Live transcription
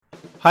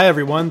Hi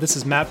everyone, this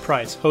is Matt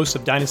Price, host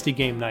of Dynasty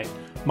Game Night.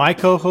 My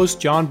co-host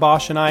John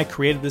Bosch and I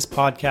created this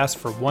podcast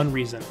for one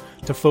reason,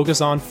 to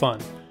focus on fun.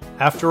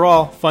 After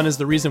all, fun is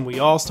the reason we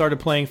all started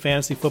playing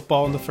fantasy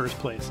football in the first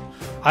place.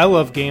 I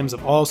love games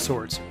of all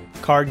sorts,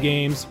 card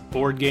games,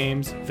 board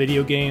games,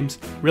 video games,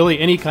 really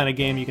any kind of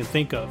game you can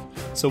think of.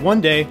 So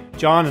one day,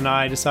 John and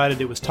I decided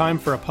it was time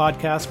for a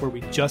podcast where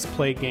we just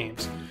play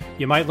games.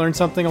 You might learn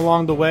something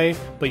along the way,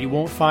 but you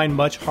won't find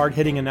much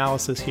hard-hitting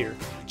analysis here.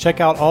 Check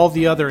out all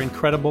the other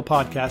incredible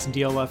podcasts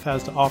DLF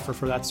has to offer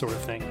for that sort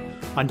of thing.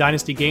 On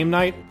Dynasty Game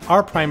Night,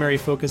 our primary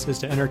focus is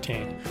to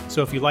entertain.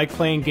 So if you like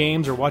playing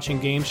games or watching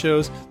game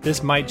shows,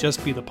 this might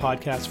just be the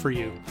podcast for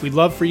you. We'd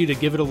love for you to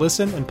give it a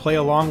listen and play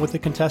along with the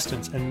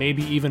contestants and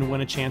maybe even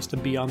win a chance to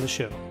be on the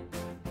show.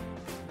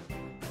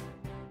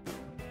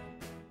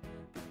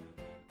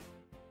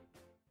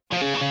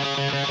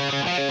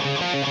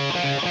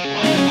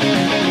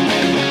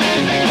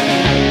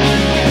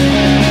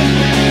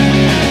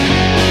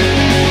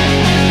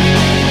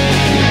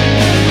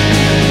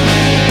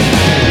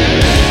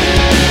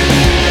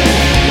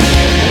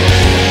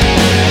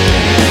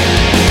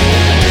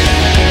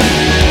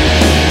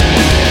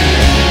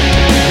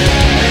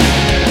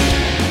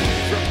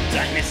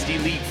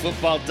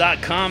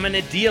 .com and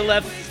a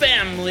DLF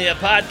family of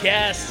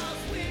podcasts.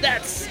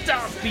 That's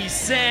Stumpy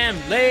Sam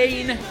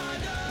Lane.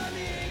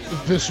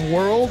 This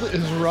world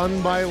is run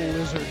by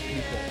lizard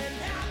people.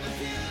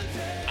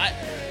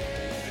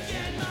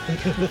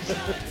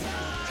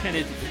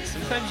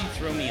 Sometimes you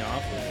throw me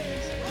off with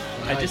these.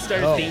 I just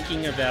started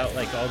thinking about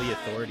like all the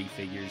authority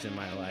figures in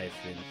my life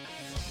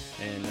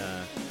and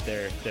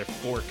their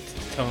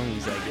forked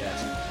tongues, I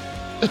guess.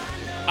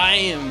 I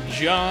am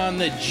John,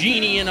 the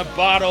genie in a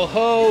bottle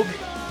Hogue.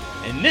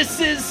 And this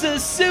is the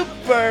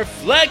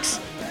SuperFlex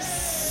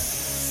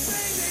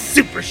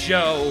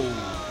SuperShow.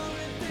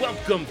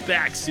 Welcome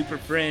back, Super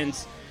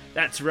Friends.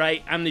 That's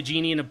right, I'm the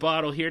genie in a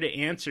bottle here to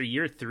answer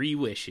your 3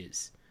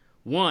 wishes.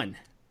 1,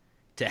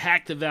 to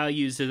hack the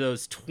values of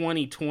those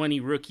 2020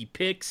 rookie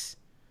picks.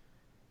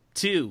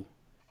 2,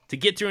 to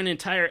get through an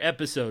entire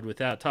episode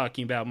without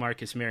talking about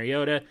Marcus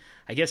Mariota.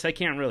 I guess I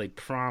can't really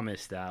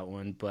promise that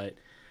one, but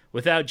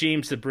without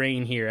James the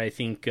Brain here, I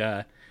think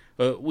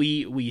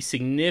we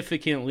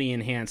significantly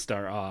enhanced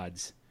our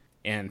odds.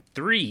 And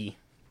 3,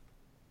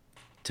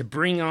 to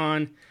bring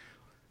on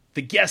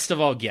the guest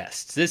of all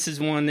guests. This is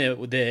one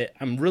that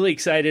I'm really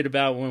excited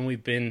about, one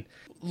we've been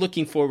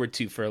looking forward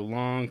to for a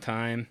long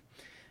time.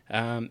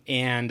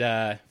 And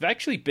I've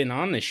actually been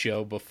on this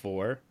show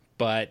before,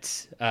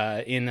 but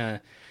in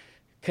a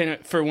kind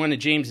of for one of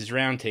James's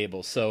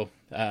roundtables. So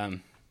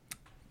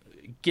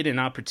get an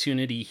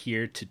opportunity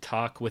here to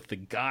talk with the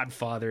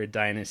godfather of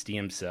Dynasty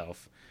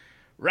himself.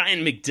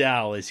 Ryan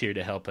McDowell is here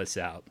to help us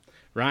out.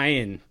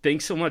 Ryan,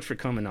 thanks so much for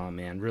coming on,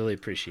 man. Really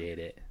appreciate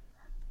it.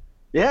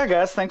 Yeah,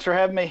 guys, thanks for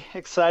having me.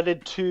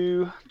 Excited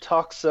to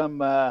talk some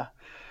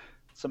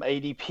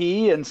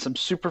ADP and some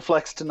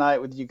SuperFlex tonight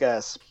with you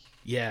guys.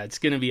 Yeah, it's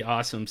going to be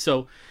awesome.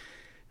 So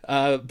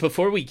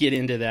before we get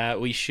into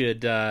that, we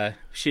should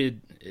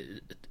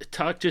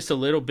talk just a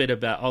little bit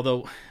about,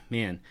 although,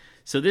 man,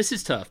 so this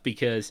is tough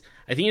because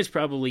I think it's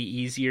probably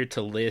easier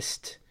to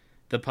list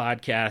the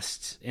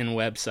podcasts and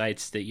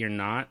websites that you're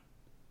not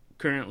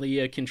currently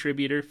a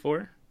contributor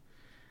for.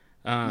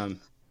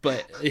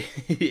 But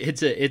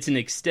it's an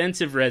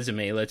extensive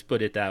resume, let's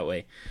put it that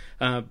way.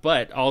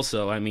 But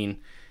also, I mean,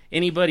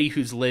 anybody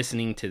who's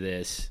listening to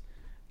this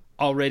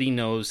already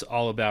knows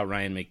all about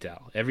Ryan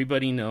McDowell.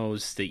 Everybody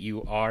knows that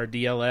you are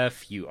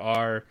DLF, you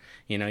are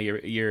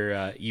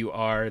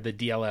the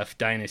DLF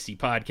Dynasty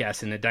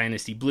podcast and the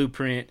Dynasty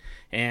Blueprint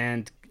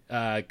and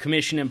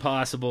Commission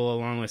Impossible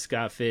along with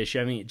Scott Fish.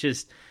 I mean,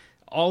 just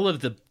all of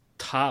the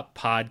top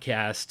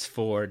podcasts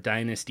for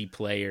Dynasty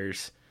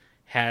players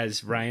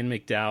has Ryan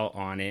McDowell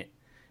on it.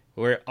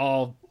 We're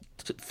all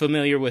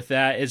familiar with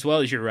that, as well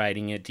as your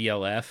writing at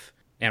DLF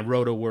and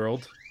Roto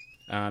World,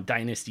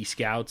 Dynasty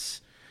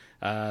Scouts.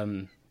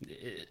 The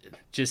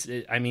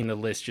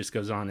list just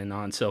goes on and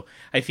on. So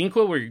I think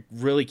what we're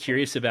really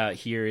curious about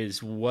here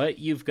is what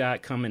you've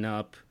got coming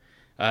up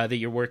that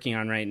you're working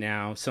on right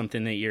now,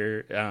 something that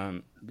you're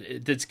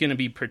that's going to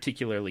be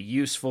particularly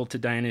useful to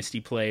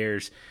Dynasty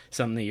players,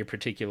 something that you're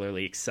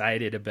particularly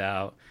excited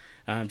about.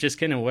 Just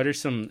kind of what are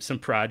some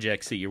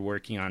projects that you're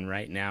working on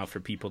right now for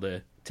people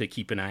to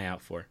keep an eye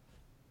out for?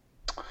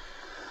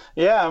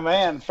 Yeah,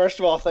 man. First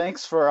of all,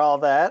 thanks for all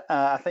that.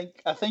 I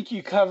think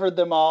you covered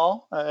them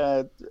all.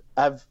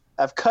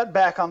 I've cut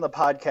back on the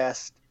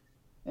podcast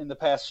in the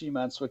past few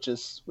months, which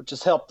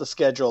has helped the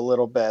schedule a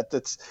little bit.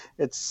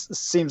 It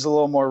seems a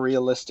little more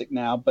realistic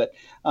now. But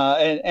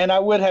and I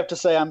would have to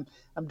say I'm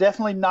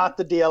definitely not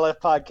the DLF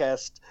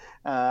podcast.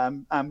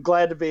 I'm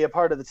glad to be a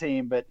part of the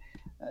team, but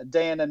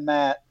Dan and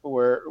Matt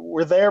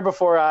were there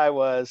before I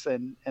was,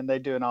 and they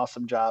do an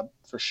awesome job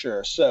for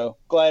sure. So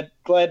glad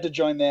to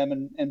join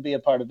them and be a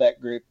part of that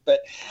group.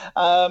 But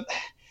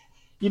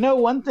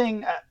one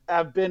thing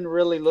I've been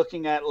really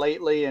looking at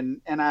lately, and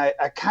I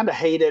kind of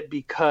hate it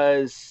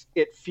because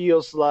it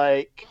feels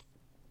like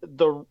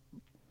the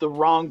the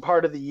wrong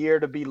part of the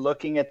year to be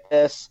looking at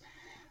this.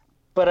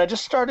 But I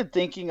just started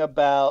thinking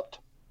about,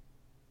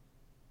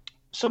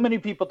 so many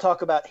people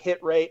talk about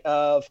hit rate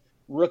of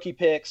rookie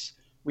picks.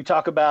 We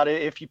talk about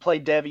it. If you play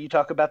Devy, you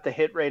talk about the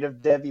hit rate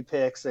of Devy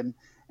picks, and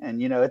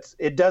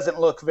it doesn't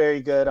look very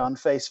good on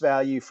face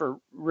value for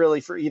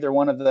either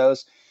one of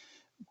those.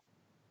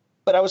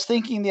 But I was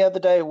thinking the other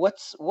day,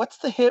 what's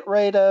the hit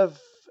rate of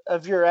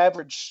your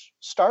average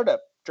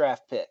startup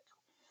draft pick?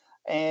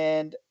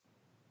 And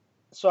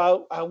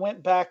so I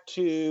went back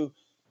to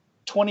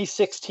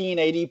 2016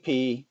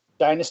 ADP,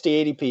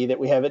 Dynasty ADP that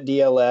we have at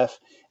DLF,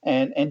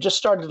 and just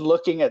started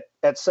looking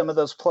at some of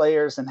those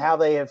players and how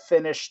they have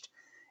finished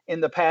in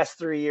the past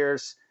 3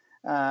 years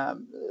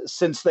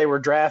since they were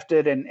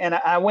drafted. And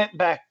I went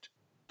back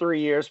 3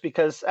 years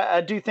because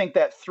I do think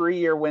that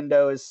 3-year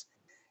window is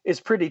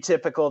pretty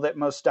typical that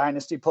most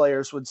Dynasty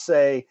players would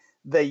say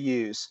they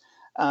use.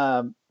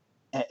 And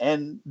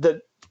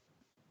the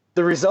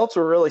results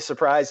were really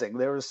surprising.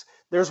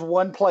 There's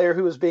one player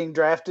who was being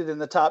drafted in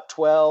the top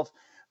 12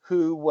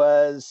 who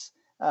has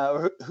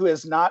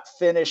not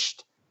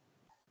finished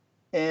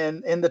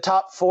in the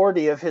top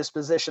 40 of his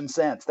position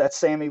since. That's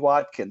Sammy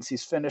Watkins.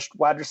 He's finished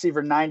wide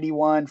receiver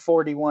 91,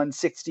 41,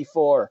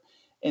 64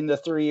 in the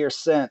 3 years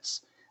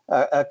since.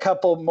 A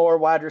couple more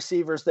wide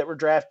receivers that were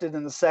drafted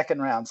in the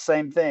second round,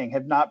 same thing,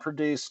 have not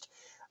produced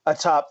a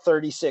top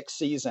 36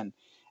 season.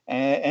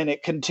 And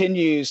it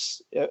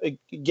continues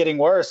getting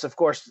worse, of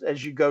course,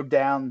 as you go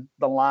down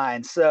the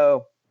line.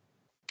 So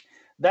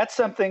that's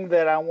something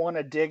that I want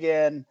to dig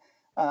in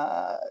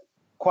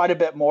quite a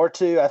bit more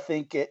to. I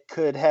think it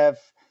could have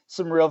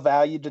some real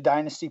value to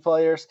Dynasty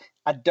players.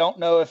 I don't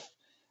know if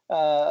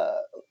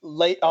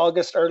late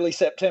August, early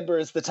September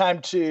is the time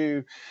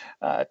to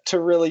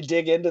really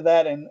dig into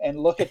that and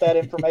look at that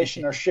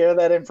information or share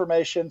that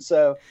information.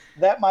 So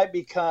that might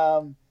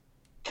become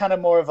kind of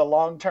more of a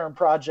long-term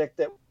project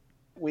that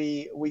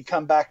we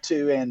come back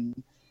to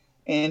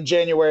in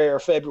January or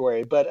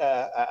February. But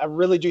I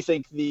really do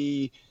think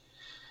the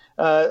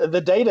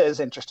data is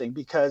interesting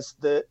because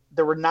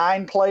there were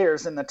 9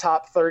 players in the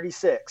top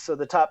 36, so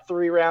the top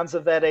 3 rounds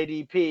of that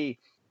ADP,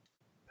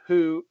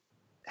 who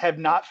have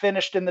not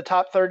finished in the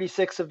top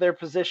 36 of their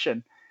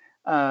position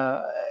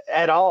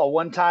at all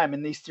one time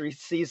in these 3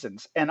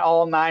 seasons, and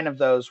all 9 of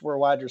those were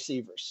wide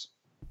receivers.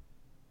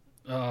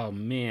 Oh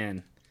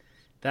man,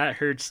 that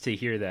hurts to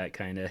hear that,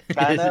 kind of.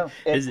 I know.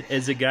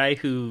 As a guy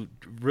who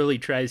really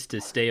tries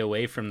to stay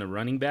away from the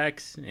running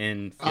backs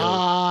and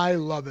I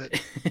love it.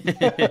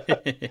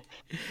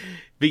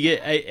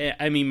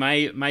 I mean,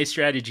 my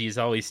strategy is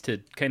always to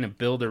kind of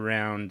build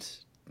around,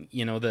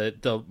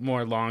 the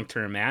more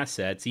long-term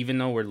assets. Even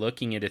though we're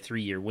looking at a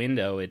 3-year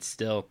window, it's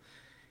still,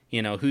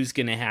 who's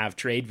going to have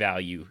trade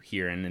value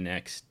here in the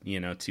next,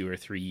 2 or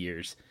 3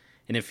 years.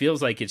 And it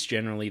feels like it's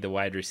generally the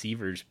wide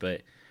receivers,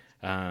 but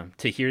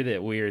to hear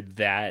that we're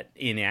that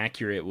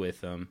inaccurate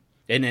with them,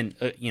 and then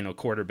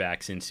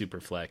quarterbacks in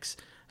SuperFlex,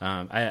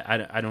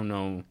 I don't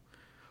know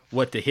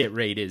what the hit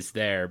rate is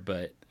there,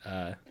 but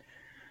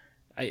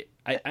I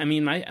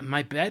mean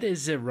my bet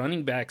is that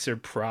running backs we're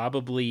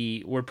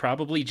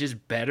probably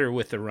just better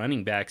with the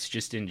running backs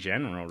just in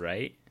general,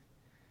 right?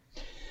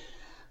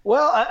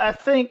 Well, I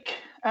think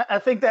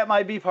that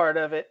might be part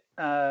of it.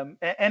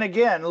 And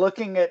again,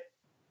 looking at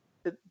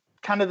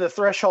kind of the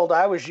threshold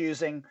I was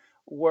using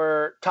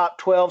were top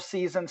 12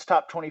 seasons,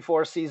 top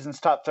 24 seasons,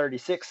 top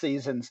 36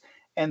 seasons,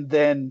 and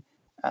then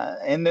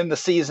the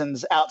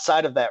seasons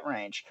outside of that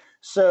range.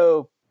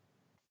 So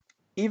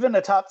even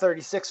a top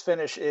 36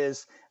 finish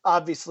is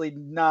obviously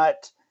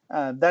not,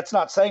 that's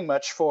not saying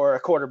much for a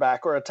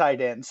quarterback or a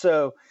tight end.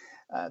 So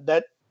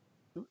that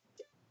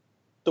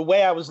the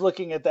way I was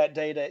looking at that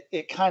data,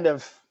 it kind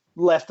of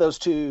left those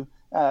two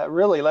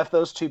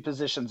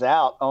positions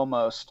out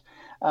almost.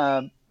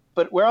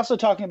 But we're also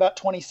talking about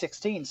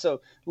 2016. So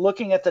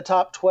looking at the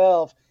top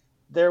 12,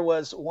 there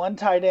was one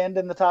tight end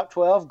in the top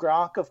 12,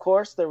 Gronk, of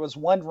course. There was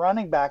one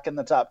running back in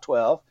the top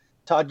 12,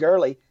 Todd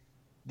Gurley.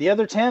 The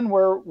other 10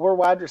 were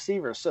wide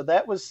receivers. So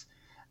that was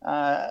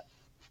that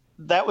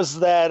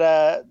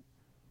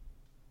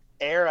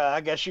era, I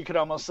guess you could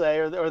almost say,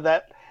 or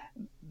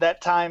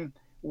that time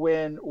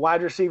when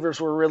wide receivers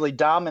were really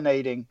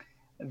dominating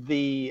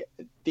the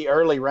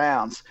early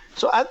rounds.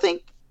 So I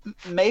think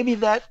maybe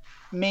that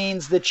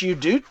means that you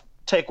do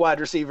take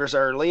wide receivers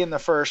early in the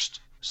first,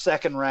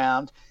 second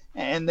round,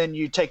 and then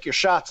you take your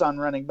shots on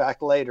running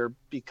back later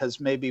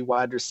because maybe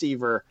wide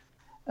receiver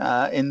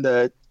in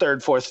the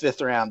third, fourth, fifth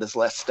round is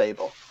less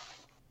stable.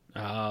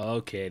 Oh,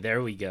 okay.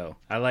 There we go.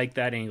 I like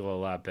that angle a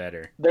lot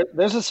better.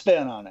 There's a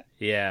spin on it.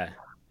 Yeah.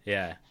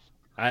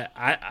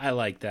 I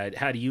like that.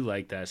 How do you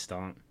like that,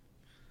 Stomp?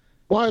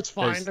 Well, it's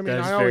fine.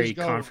 That's very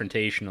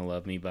confrontational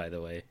of me, by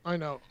the way. I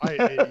know.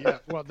 Yeah.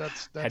 Well,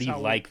 that's how do you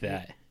like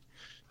that?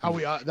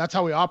 That's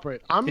how we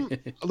operate.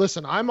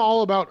 Listen. I'm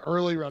all about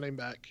early running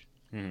back.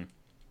 Hmm.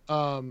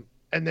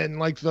 And then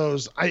like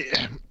those.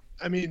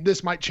 I mean,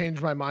 this might change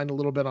my mind a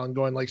little bit on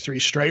going like 3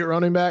 straight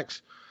running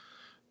backs,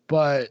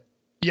 but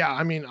yeah,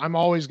 I mean, I'm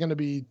always going to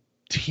be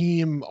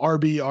team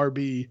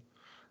RB.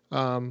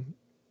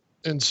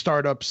 in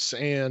startups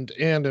and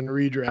in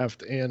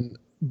redraft.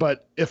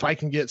 But if I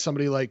can get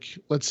somebody like,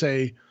 let's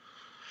say,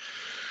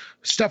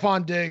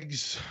 Stephon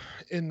Diggs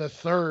in the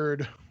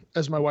third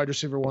as my wide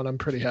receiver one, I'm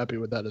pretty happy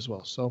with that as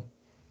well. So,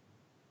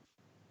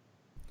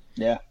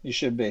 yeah, you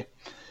should be.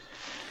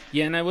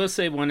 Yeah, and I will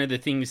say one of the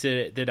things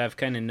that I've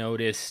kind of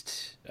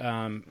noticed,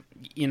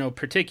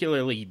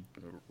 particularly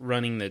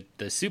running the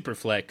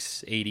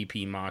SuperFlex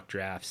ADP mock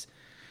drafts,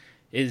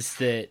 is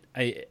that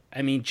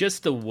I mean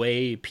just the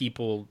way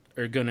people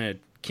are going to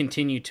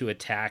continue to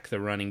attack the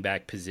running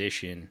back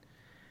position,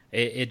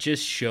 it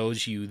just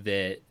shows you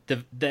that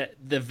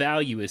the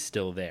value is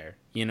still there.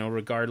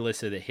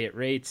 Regardless of the hit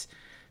rates,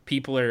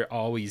 people are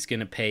always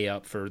going to pay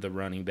up for the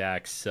running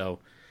backs. So,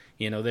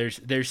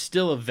 there's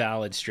still a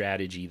valid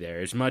strategy there.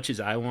 As much as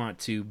I want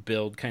to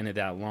build kind of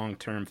that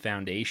long-term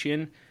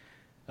foundation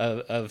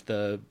of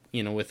the,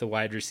 with the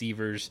wide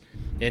receivers,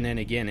 and then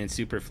again in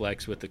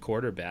Superflex with the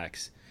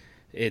quarterbacks,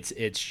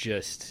 it's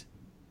just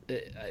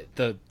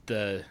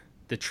the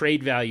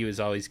trade value is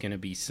always going to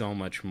be so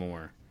much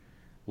more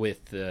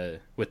with the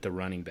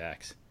running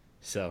backs.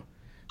 So,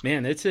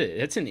 man, that's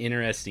an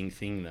interesting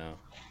thing though.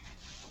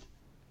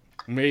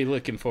 I'm really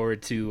looking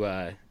forward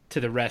to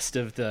the rest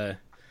of the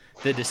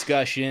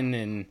discussion,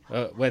 and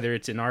whether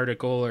it's an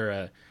article or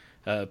a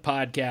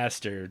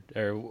podcast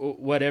or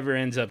whatever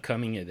ends up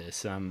coming of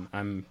this.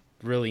 I'm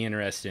really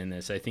interested in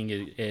this. I think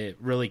it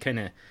really kind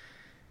of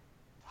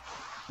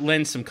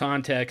lends some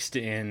context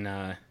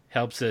and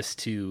helps us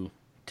to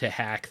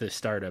hack the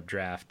startup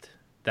draft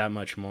that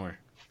much more.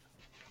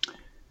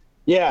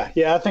 Yeah,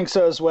 I think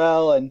so as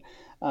well. And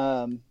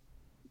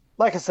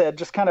like I said,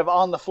 just kind of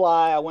on the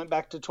fly, I went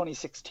back to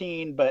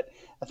 2016, but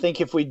I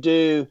think if I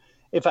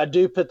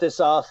do put this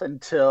off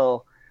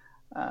until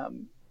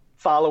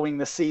following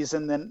the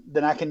season,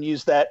 then I can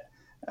use that.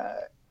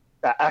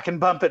 I can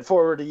bump it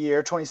forward a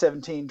year,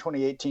 2017,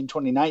 2018,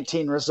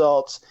 2019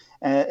 results,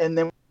 and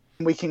then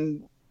we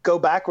can go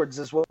backwards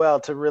as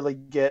well to really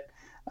get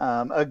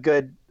a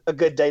good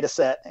data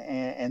set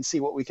and see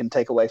what we can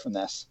take away from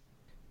this.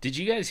 Did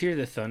you guys hear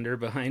the thunder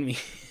behind me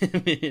a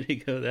minute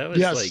ago? That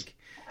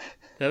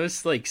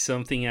was like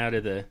something out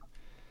of the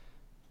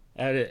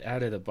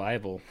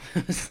Bible.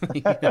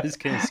 That was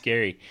kind of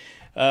scary.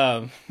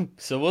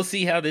 So we'll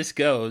see how this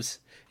goes.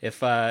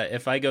 If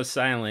I go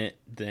silent,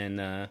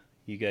 then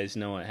you guys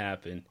know what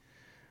happened.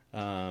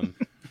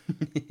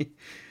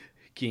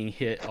 Getting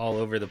hit all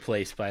over the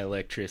place by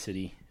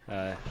electricity.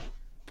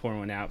 Pour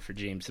one out for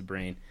James the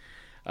Brain.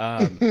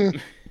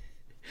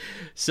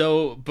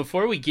 So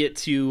before we get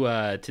to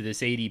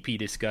this ADP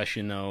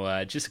discussion,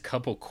 though, just a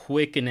couple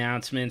quick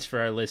announcements for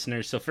our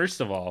listeners. So first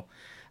of all,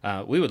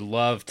 we would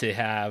love to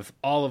have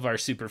all of our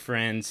super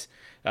friends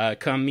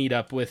come meet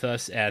up with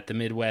us at the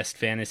Midwest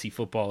Fantasy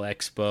Football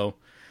Expo.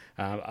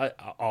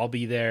 I'll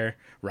be there.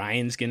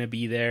 Ryan's going to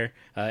be there.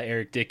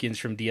 Eric Dickens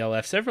from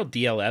DLF. Several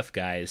DLF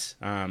guys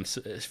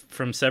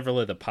from several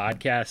of the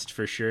podcasts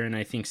for sure, and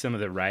I think some of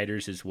the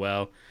writers as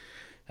well.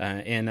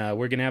 And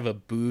we're going to have a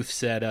booth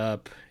set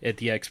up at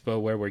the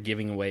expo where we're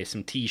giving away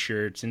some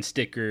T-shirts and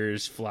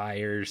stickers,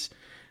 flyers,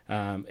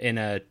 and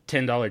a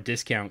 $10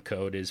 discount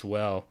code as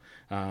well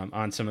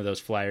on some of those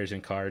flyers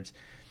and cards.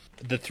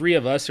 The three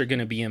of us are going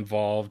to be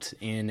involved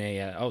in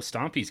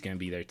Stompy's going to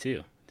be there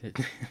too.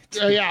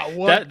 Yeah,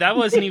 what? That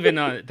wasn't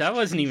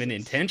even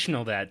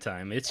intentional that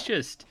time. It's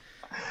just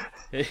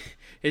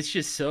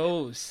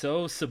so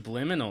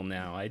subliminal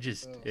now.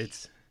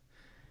 It's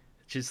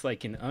just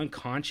like an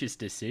unconscious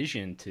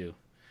decision to.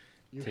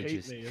 You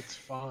hate me. It's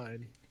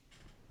fine.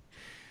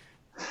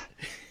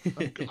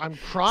 I'm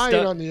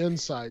crying on the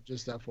inside.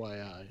 Just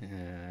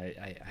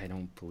FYI. I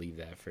don't believe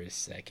that for a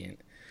second.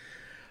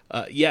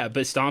 But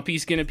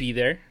Stompy's gonna be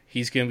there.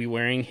 He's gonna be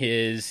wearing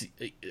his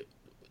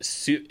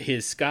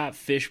Scott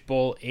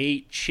Fishbowl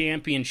 8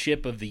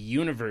 Championship of the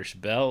Universe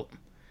belt.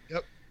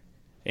 Yep.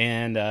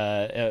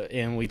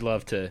 And we'd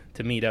love to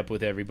meet up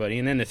with everybody.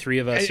 And then the three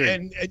of us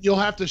and you'll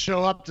have to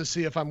show up to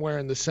see if I'm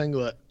wearing the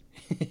singlet.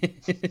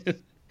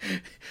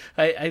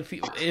 I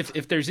feel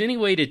if there's any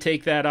way to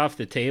take that off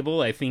the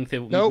table, I think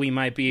that we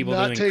might be able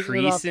to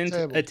increase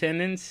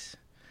attendance.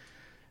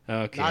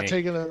 Okay. Not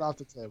taking it off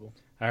the table.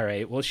 All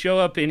right. Well, show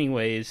up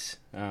anyways.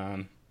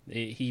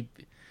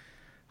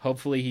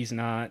 Hopefully he's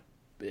not.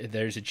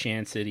 There's a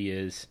chance that he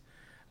is.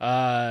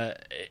 And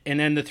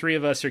then the three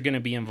of us are going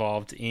to be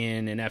involved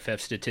in an FF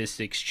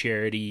Statistics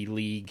charity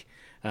league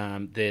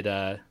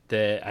that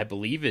I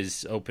believe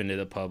is open to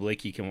the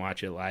public. You can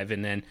watch it live.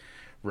 And then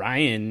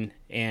Ryan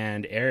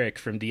and Eric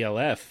from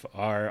DLF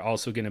are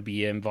also going to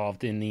be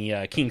involved in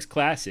the Kings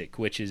Classic,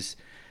 which is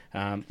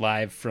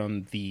live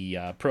from the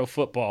Pro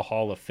Football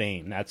Hall of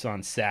Fame. That's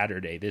on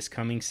Saturday, this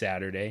coming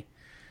Saturday.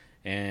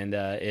 And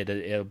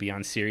it'll be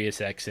on Sirius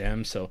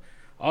XM. So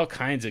all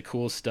kinds of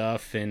cool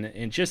stuff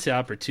and just the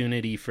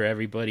opportunity for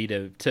everybody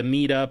to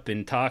meet up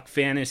and talk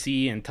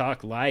fantasy and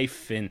talk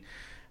life. And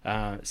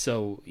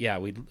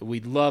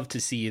we'd love to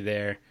see you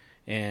there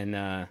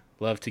and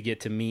love to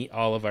get to meet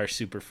all of our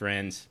super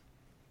friends.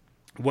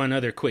 One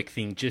other quick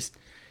thing, just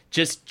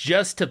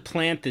just to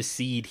plant the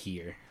seed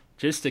here,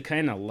 just to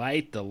kind of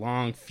light the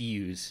long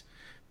fuse,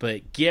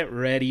 but get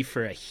ready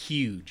for a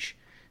huge,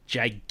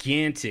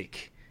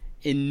 gigantic,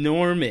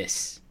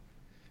 enormous,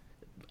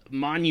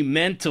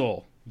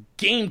 monumental,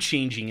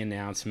 game-changing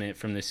announcement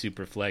from the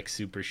SuperFlex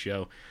Super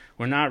Show.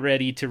 We're not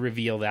ready to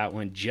reveal that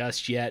one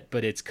just yet,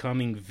 but it's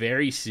coming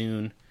very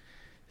soon.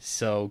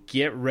 So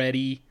get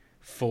ready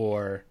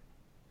for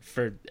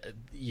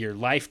your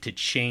life to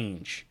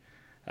change,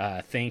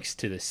 thanks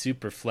to the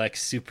SuperFlex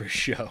Super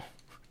Show.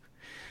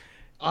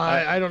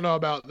 I don't know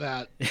about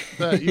that.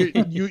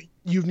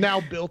 You've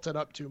now built it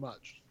up too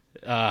much.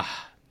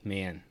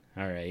 Man.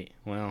 All right.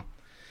 Well,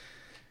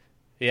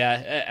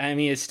 yeah. I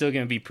mean, it's still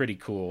going to be pretty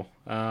cool.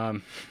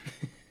 And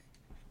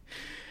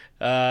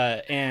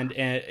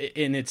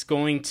it's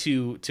going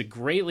to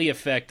greatly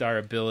affect our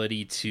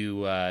ability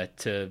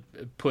to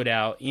put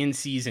out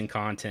in-season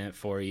content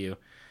for you,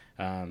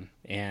 and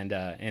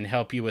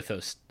help you with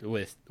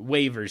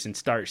waivers and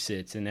start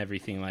sits and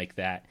everything like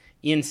that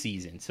in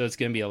season. So it's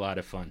going to be a lot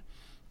of fun.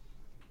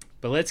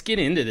 But let's get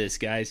into this,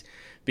 guys,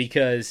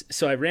 because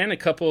I ran a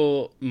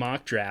couple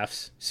mock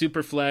drafts,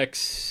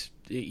 SuperFlex,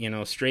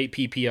 straight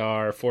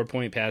PPR,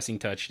 4-point passing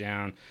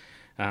touchdown.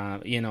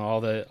 All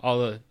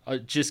the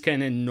just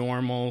kind of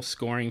normal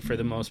scoring for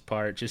the most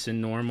part, just a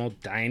normal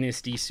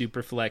dynasty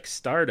SuperFlex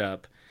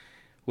startup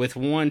with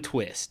one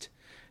twist.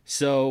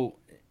 So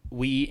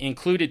we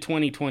included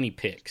 2020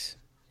 picks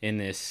in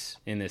this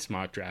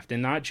mock draft,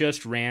 and not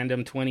just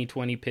random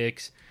 2020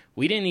 picks.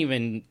 We didn't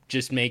even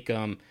just make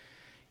them,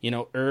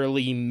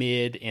 early,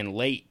 mid, and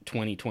late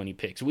 2020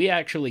 picks. We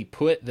actually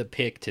put the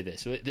pick to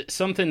this.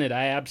 Something that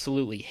I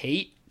absolutely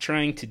hate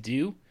trying to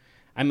do.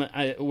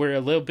 We're a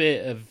little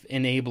bit of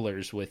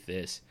enablers with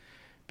this,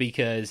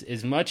 because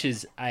as much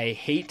as I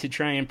hate to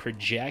try and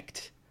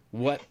project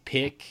what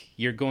pick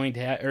you're going to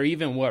have, or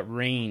even what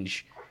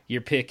range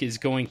your pick is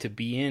going to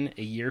be in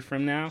a year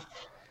from now,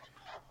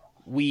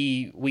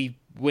 we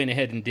went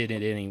ahead and did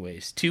it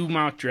anyways. 2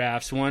 mock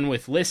drafts, one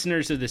with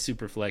listeners of the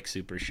SuperFlex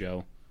Super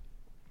Show,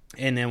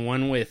 and then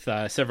one with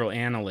several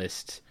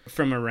analysts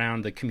from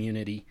around the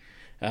community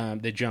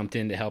that jumped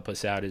in to help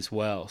us out as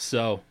well.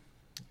 So,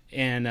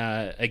 and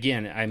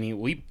again, I mean,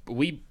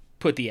 we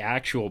put the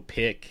actual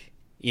pick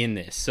in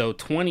this. So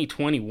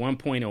 2020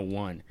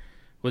 1.01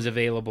 was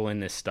available in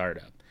this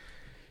startup.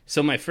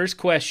 So my first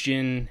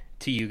question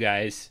to you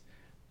guys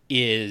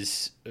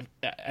is,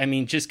 I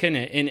mean, just kind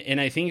of, and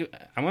I think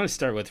I want to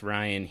start with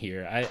Ryan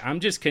here.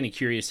 I'm just kind of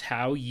curious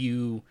how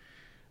you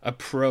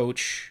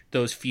approach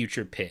those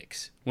future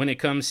picks when it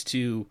comes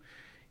to,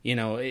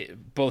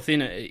 both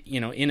in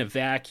a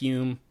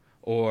vacuum,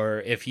 or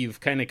if you've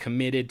kind of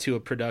committed to a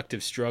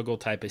productive struggle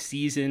type of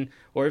season,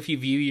 or if you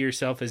view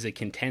yourself as a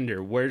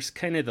contender. Where's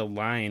kind of the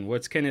line?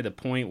 What's kind of the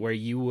point where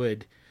you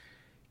would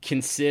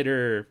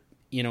consider,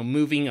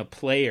 moving a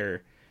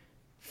player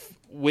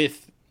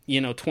with,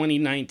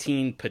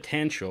 2019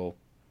 potential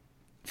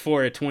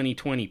for a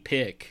 2020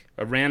 pick,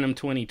 a random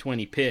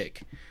 2020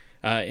 pick,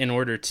 in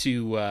order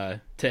to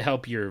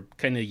help your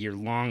kind of your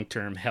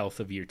long-term health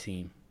of your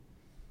team?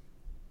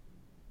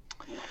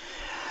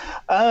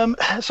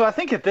 So I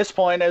think at this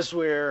point, as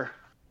we're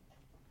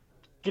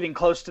getting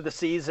close to the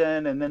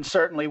season, and then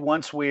certainly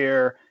once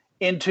we're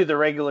into the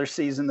regular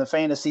season, the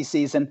fantasy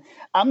season,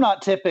 I'm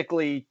not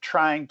typically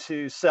trying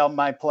to sell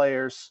my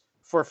players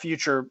for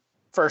future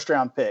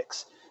first-round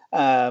picks,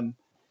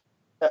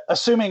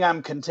 assuming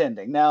I'm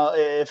contending. Now,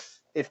 if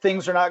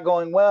things are not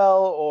going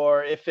well,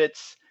 or if it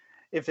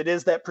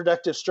is that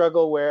productive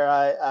struggle where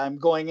I'm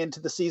going into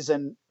the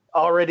season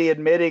already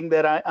admitting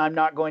that I'm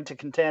not going to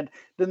contend,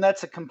 then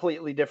that's a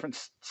completely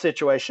different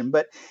situation.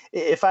 But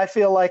if I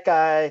feel like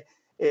I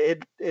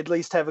at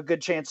least have a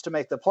good chance to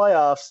make the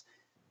playoffs,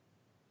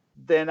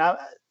 then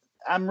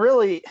I'm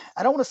really,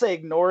 I don't want to say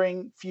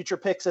ignoring future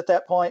picks at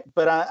that point,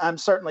 but I'm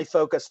certainly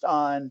focused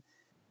on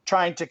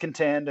trying to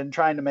contend and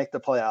trying to make the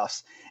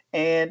playoffs.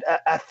 And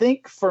I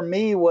think for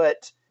me,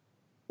 what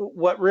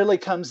really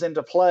comes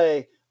into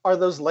play are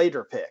those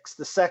later picks,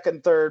 the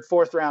 2nd, 3rd,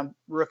 4th round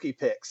rookie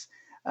picks.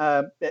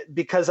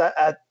 Because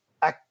I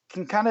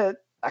kind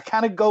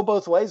of go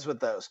both ways with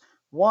those.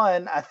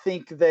 One, I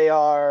think they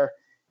are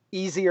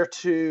easier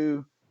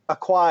to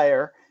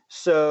acquire.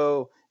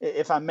 So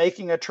if I'm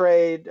making a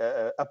trade,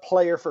 a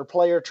player for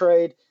player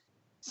trade,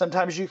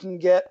 sometimes you can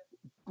get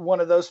one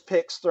of those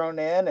picks thrown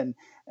in, and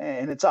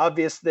it's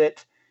obvious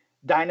that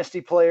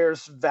dynasty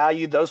players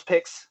value those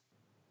picks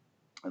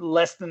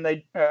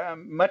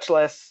much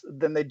less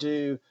than they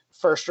do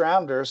first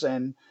rounders,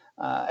 and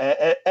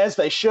as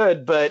they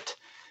should. But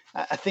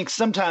I think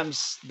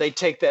sometimes they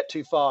take that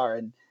too far,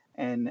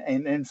 and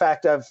in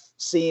fact, I've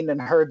seen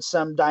and heard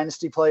some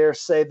dynasty players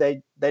say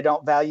they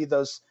don't value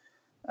those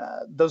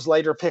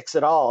later picks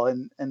at all,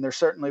 and they're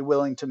certainly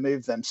willing to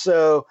move them.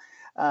 So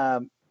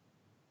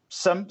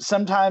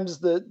sometimes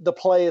the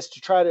play is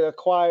to try to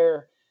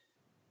acquire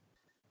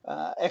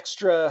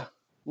extra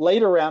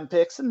later round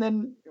picks, and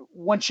then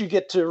once you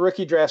get to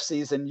rookie draft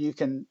season, you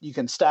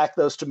can stack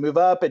those to move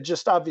up. It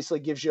just obviously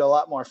gives you a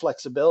lot more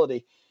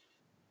flexibility.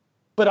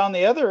 But on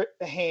the other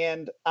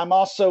hand, I'm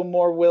also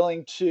more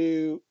willing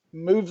to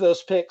move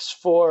those picks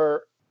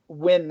for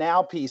win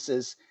now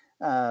pieces,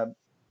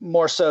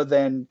 more so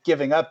than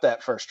giving up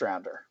that first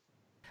rounder.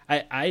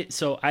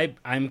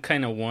 I'm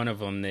kind of one of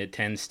them that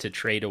tends to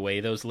trade away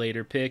those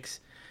later picks.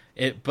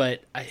 I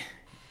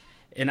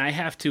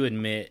have to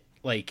admit,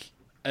 like,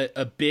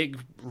 a big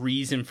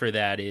reason for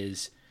that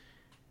is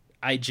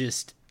I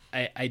just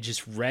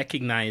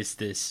recognize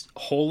this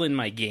hole in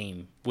my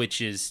game,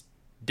 which is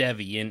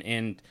Devi,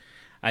 and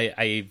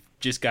I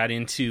just got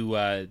into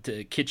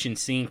the kitchen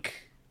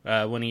sink,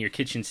 one of your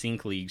kitchen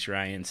sink leagues,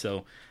 Ryan.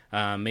 So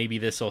maybe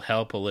this will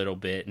help a little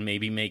bit and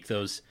maybe make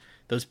those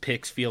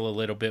picks feel a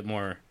little bit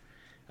more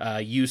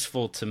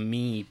useful to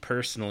me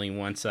personally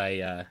once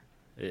I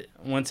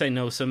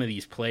know some of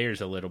these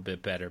players a little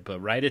bit better. But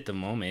right at the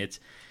moment,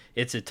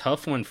 it's a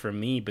tough one for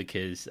me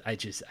because I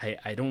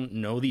don't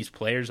know these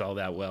players all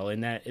that well,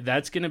 and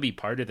that's going to be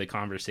part of the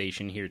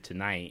conversation here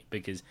tonight,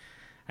 because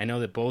I know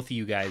that both of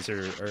you guys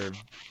are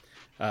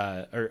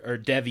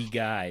Devi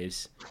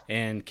guys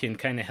and can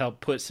kind of help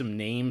put some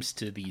names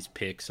to these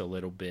picks a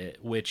little bit,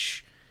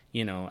 which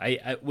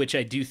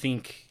I do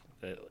think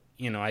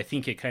I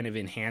think it kind of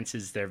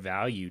enhances their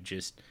value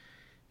just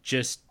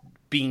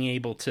being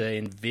able to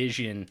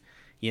envision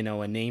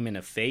a name and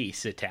a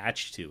face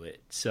attached to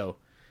it. So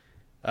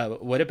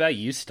what about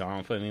you,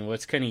 Stomp? I mean,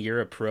 what's kind of your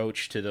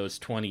approach to those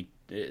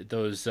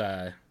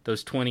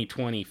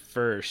 2020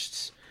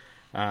 firsts?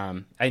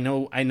 I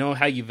know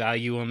how you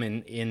value them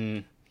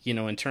in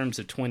terms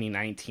of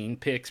 2019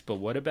 picks, but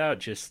what about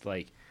just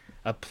like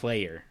a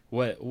player?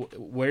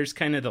 Where's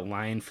kind of the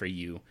line for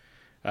you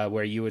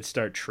where you would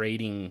start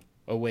trading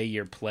away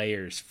your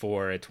players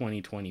for a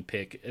 2020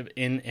 pick,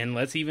 and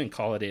let's even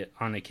call it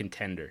on a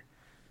contender?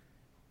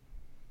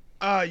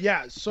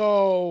 Yeah.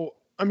 So,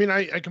 I mean,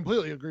 I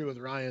completely agree with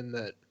Ryan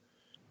that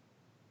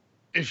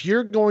if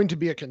you're going to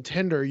be a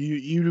contender,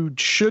 you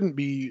shouldn't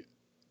be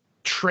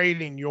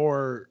trading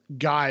your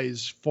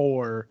guys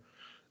for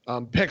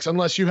picks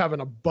unless you have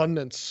an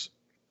abundance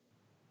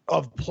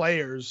of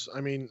players.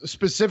 I mean,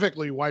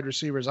 specifically wide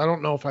receivers. I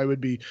don't know if I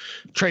would be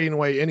trading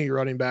away any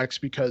running backs,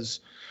 because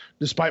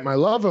despite my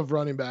love of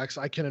running backs,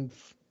 I can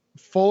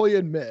fully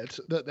admit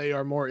that they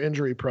are more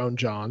injury prone,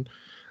 John.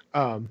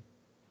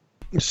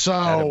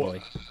 So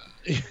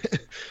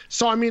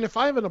I mean, if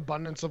I have an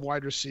abundance of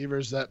wide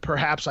receivers that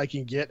perhaps I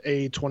can get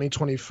a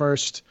 2020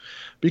 first,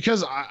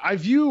 because I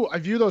view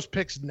those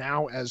picks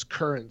now as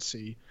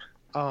currency.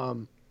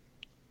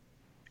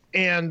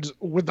 And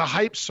with the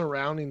hype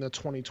surrounding the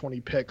 2020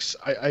 picks,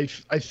 I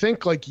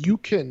think like you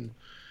can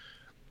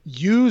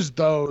use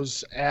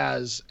those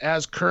as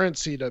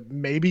currency to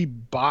maybe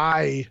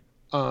buy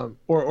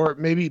or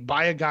maybe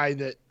buy a guy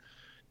that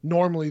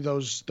normally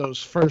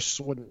those firsts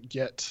wouldn't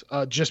get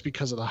just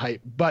because of the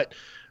hype. But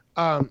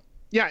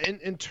yeah,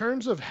 in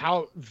terms of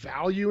how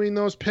valuing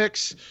those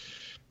picks,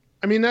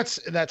 I mean,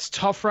 that's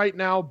tough right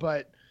now,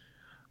 but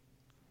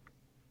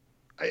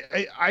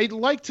I'd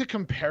like to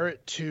compare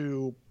it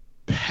to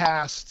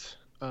past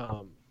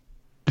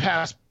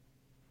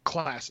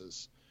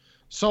classes.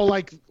 So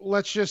like,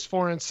 let's just,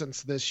 for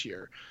instance, this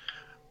year,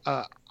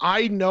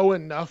 I know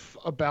enough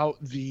about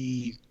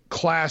the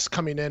class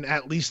coming in,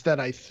 at least that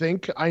I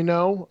think I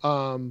know,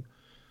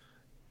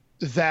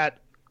 that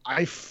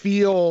I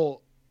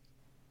feel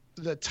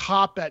the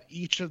top at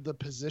each of the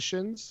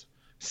positions,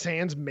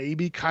 sans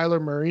maybe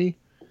Kyler Murray,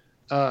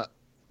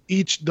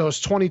 those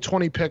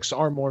 2020 picks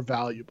are more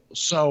valuable.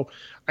 So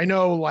I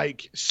know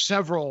like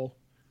several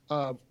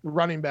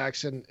running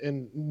backs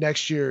in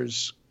next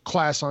year's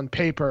class on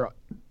paper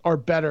are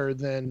better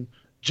than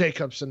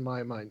Jacobs in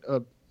my mind,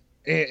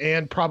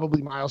 and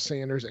probably Miles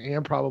Sanders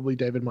and probably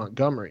David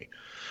Montgomery.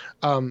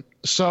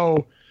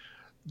 So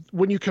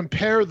when you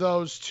compare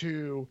those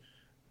to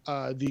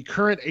the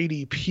current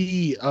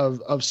ADP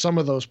of some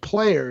of those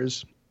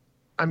players,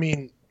 I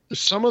mean,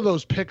 some of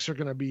those picks are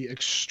going to be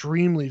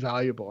extremely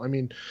valuable. I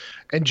mean,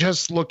 and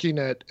just looking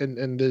at,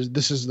 and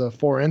this is the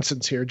for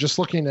instance here, just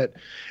looking at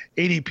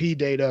ADP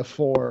data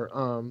for,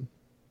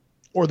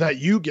 or that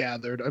you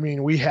gathered, I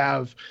mean, we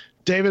have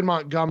David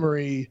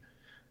Montgomery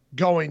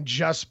going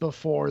just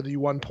before the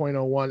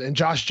 1.01 and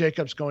Josh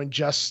Jacobs going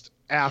just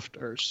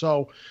after.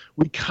 So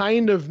we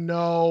kind of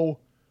know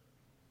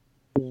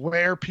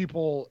where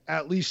people,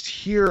 at least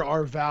here,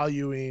 are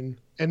valuing,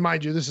 and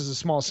mind you, this is a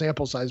small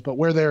sample size, but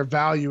where they're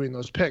valuing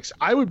those picks.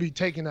 I would be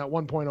taking that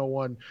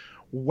 1.01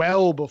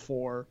 well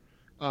before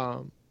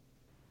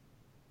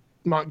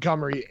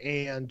Montgomery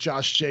and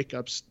Josh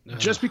Jacobs,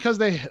 just because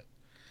they.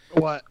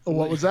 What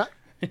was that?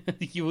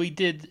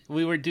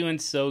 We were doing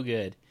so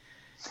good.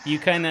 You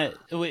kind of,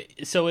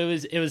 so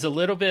it was a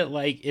little bit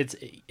like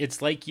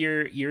it's like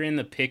you're in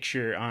the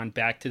picture on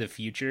Back to the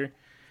Future,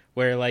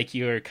 where like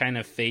you were kind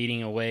of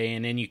fading away,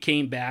 and then you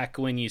came back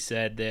when you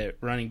said that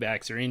running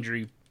backs are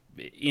injury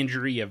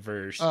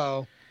averse.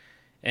 Oh,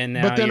 and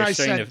now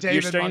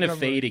you're starting to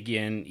fade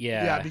again.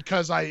 Yeah,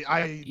 because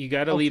I you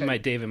got to leave my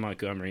David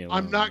Montgomery alone.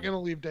 I'm not going to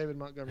leave David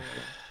Montgomery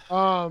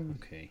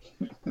Okay.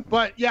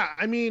 But yeah,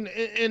 I mean,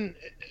 and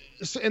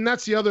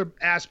that's the other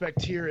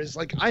aspect here is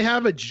like I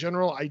have a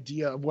general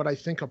idea of what I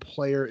think a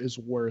player is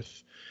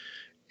worth,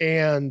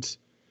 and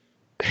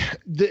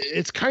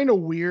it's kind of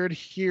weird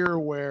here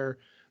where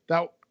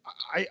that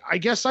I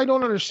guess I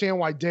don't understand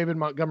why David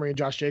Montgomery and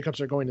Josh Jacobs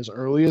are going as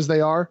early as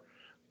they are.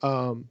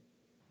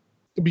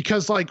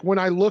 Because like when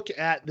I look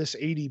at this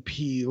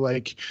ADP,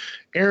 like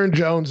Aaron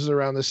Jones is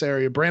around this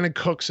area, Brandon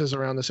Cooks is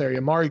around this area,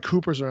 Amari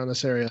Cooper's around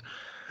this area.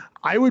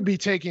 I would be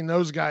taking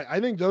those guys.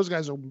 I think those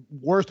guys are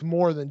worth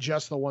more than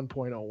just the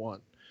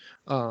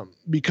 1.01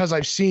 because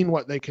I've seen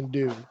what they can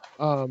do.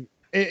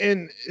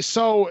 And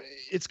so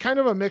it's kind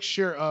of a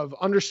mixture of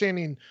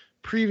understanding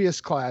previous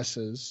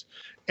classes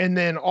and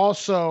then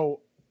also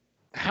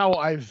how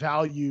I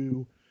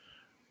value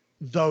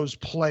those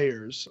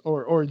players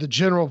or the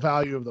general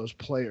value of those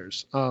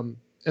players. And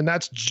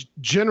that's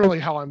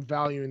generally how I'm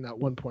valuing that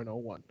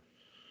 1.01.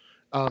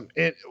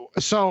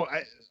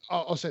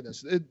 I'll say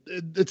this.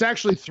 It's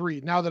actually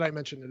 3. Now that I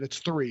mentioned it, it's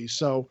 3.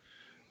 So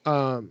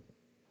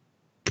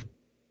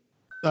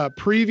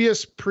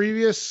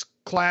previous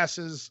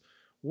classes,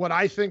 what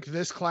I think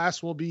this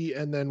class will be,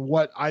 and then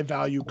what I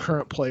value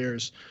current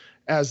players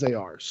as they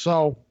are.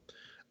 So,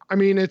 I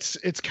mean, it's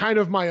kind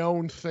of my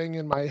own thing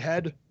in my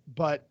head,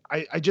 but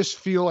I just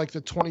feel like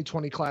the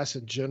 2020 class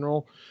in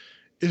general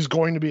is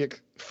going to be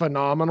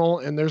phenomenal,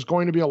 and there's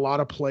going to be a lot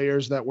of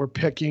players that we're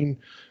picking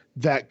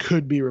that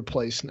could be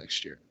replaced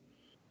next year.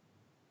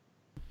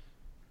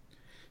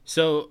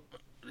 So,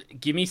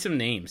 give me some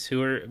names.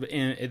 Who are?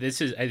 And I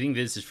think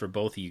this is for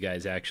both of you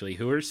guys actually.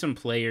 Who are some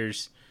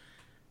players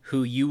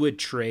who you would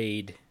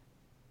trade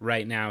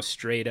right now,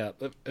 straight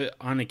up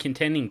on a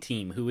contending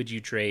team? Who would you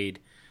trade?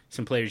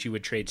 Some players you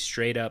would trade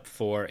straight up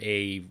for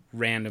a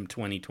random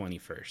 2020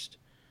 first.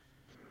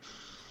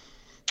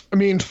 I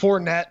mean,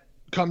 Fournette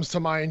comes to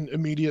mind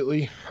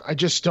immediately. I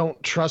just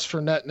don't trust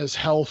Fournette and his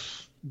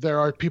health. There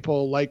are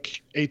people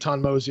like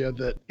Eitan Mosia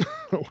that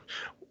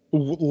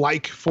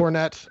like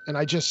Fournette, and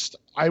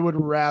I would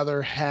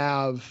rather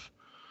have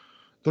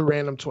the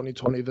random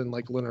 2020 than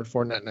like Leonard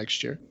Fournette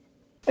next year.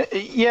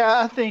 Yeah,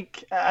 I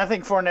think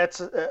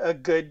Fournette's a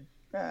good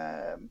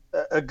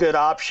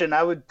option.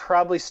 I would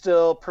probably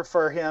still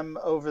prefer him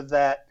over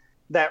that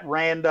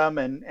random,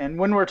 and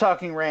when we're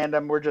talking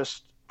random, we're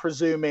just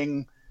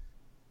presuming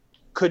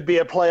could be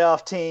a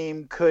playoff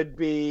team, could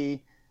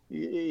be,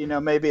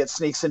 maybe it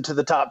sneaks into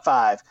the top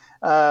 5.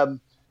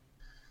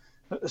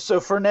 So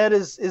Fournette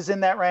is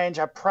in that range.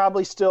 I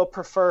probably still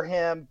prefer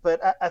him,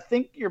 but I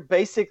think you're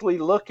basically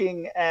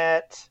looking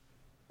at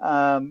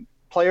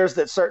players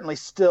that certainly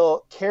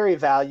still carry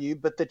value,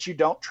 but that you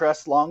don't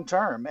trust long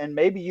term, and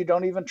maybe you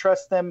don't even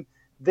trust them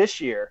this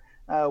year.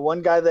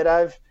 One guy that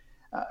I've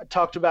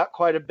talked about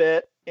quite a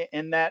bit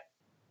in that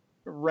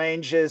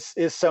range is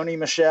Sony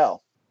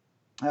Michel.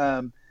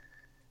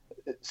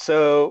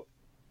 So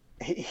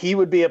he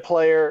would be a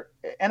player,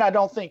 and I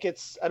don't think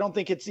it's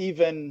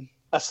even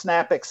a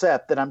snap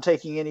accept that I'm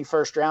taking any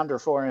first rounder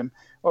for him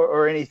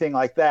or anything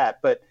like that.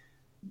 But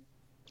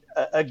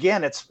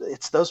again,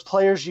 it's those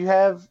players you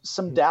have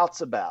some doubts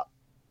about.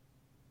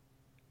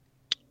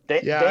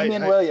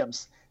 Damian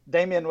Williams.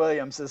 Damian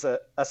Williams is a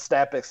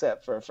snap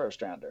accept for a first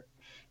rounder.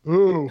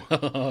 Ooh.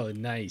 Oh,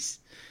 nice.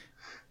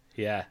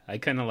 Yeah, I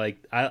kind of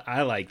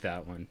I like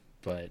that one,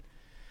 but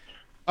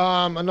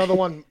another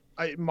one,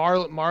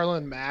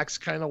 Marlon Mack's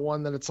kind of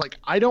one that it's like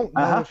I don't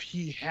know if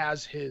he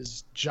has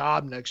his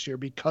job next year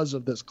because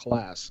of this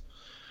class.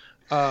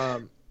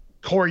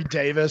 Corey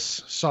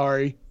Davis,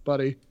 sorry,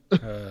 buddy.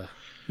 I'm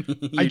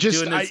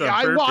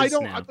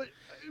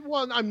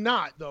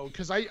not though,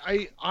 because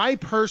I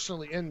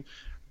personally, and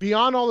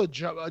beyond all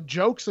the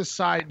jokes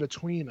aside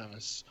between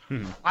us,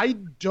 I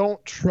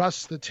don't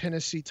trust the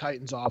Tennessee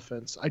Titans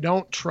offense. I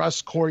don't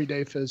trust Corey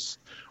Davis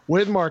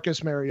with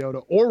Marcus Mariota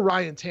or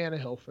Ryan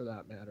Tannehill for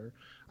that matter.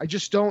 I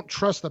just don't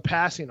trust the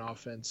passing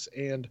offense,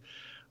 and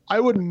I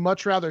would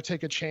much rather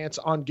take a chance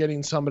on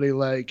getting somebody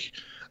like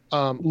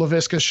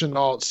Laviska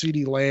Shenault,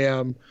 CeeDee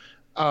Lamb.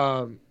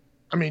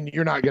 I mean,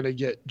 you're not going to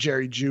get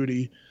Jerry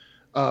Jeudy,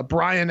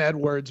 Brian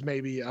Edwards,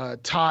 maybe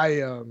Ty.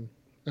 And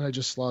I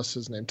just lost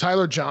his name,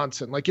 Tyler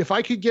Johnson. Like, if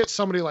I could get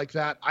somebody like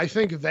that, I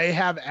think they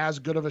have as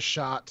good of a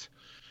shot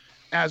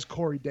as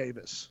Corey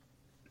Davis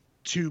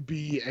to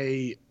be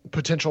a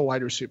potential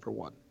wide receiver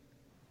 1.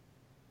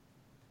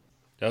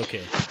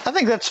 Okay. I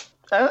think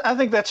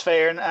that's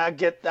fair, and I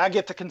get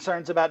the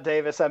concerns about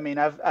Davis. I mean,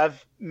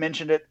 I've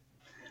mentioned it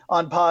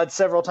on pod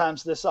several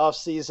times this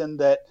offseason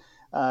that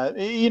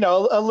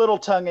a little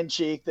tongue in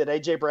cheek that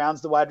AJ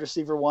Brown's the wide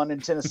receiver 1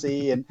 in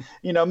Tennessee, and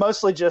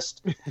mostly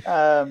just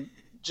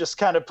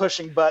kind of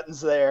pushing buttons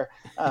there.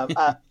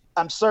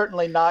 I'm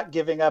certainly not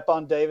giving up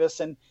on Davis,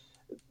 and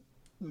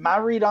my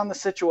read on the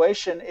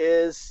situation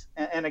is,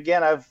 and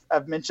again,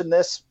 I've mentioned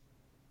this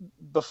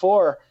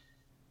before,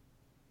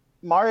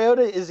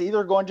 Mariota is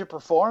either going to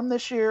perform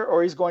this year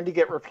or he's going to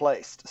get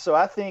replaced. So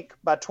I think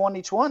by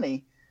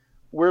 2020,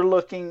 we're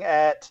looking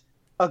at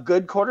a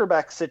good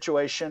quarterback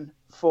situation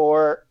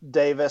for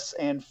Davis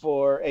and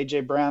for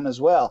A.J. Brown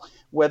as well.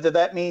 Whether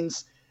that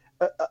means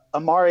a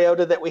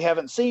Mariota that we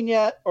haven't seen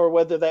yet, or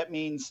whether that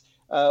means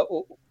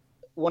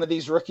one of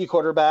these rookie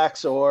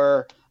quarterbacks,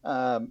 or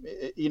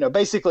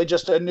basically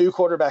just a new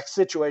quarterback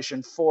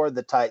situation for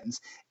the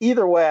Titans.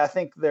 Either way, I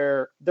think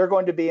they're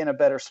going to be in a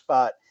better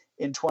spot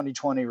in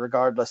 2020,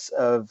 regardless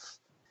of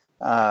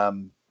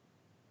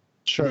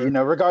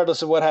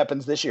regardless of what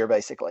happens this year,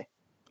 basically.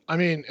 I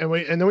mean, and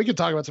then we could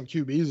talk about some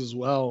QBs as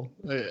well.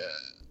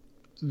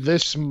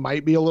 This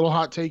might be a little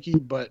hot takey,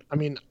 but I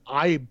mean,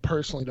 I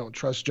personally don't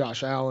trust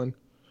Josh Allen,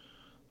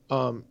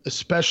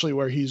 especially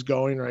where he's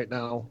going right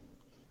now.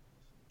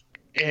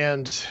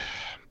 And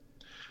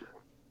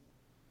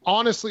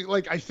honestly,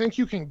 like, I think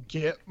you can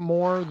get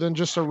more than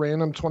just a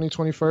random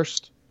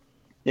 2021st.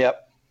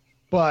 Yep.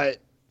 But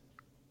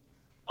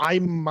I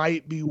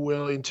might be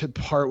willing to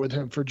part with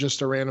him for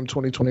just a random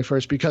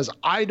 2021st, because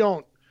I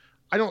don't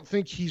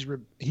think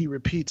he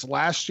repeats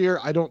last year.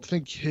 I don't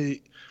think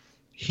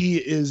he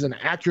is an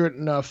accurate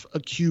enough a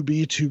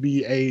QB to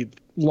be a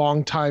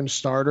long-time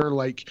starter.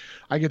 Like,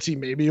 I could see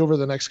maybe over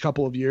the next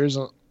couple of years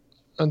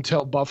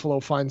until Buffalo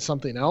finds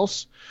something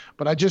else,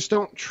 but I just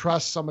don't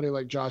trust somebody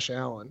like Josh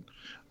Allen.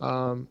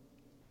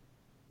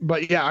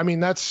 But yeah, I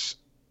mean, it's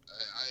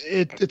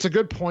a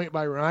good point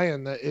by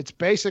Ryan that it's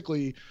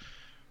basically,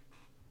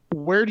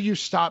 where do you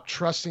stop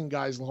trusting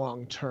guys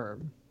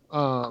long-term?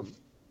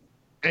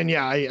 And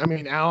yeah, I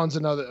mean, Allen's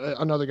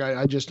another guy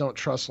I just don't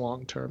trust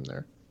long-term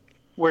there.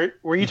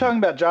 Were you talking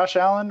about Josh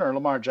Allen or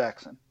Lamar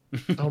Jackson?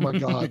 Oh my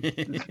God!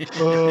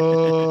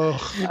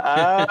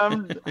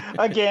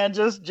 Again,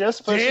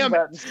 just pushing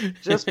buttons.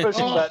 Just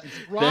pushing buttons.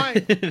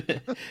 Right.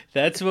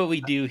 That's what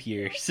we do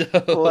here. So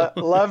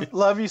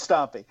love you,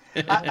 Stompy.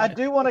 I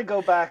do want to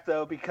go back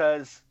though,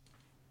 because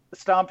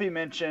Stompy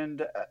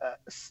mentioned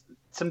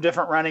some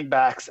different running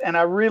backs, and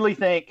I really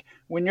think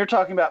when you're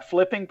talking about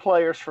flipping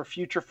players for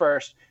future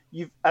first,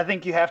 I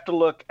think you have to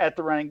look at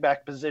the running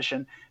back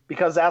position,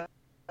 because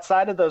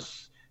outside of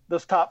those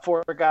top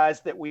four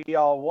guys that we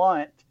all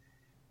want,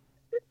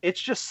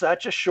 it's just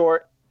such a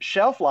short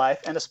shelf life.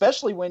 And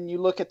especially when you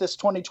look at this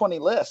 2020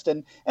 list,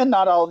 and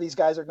not all of these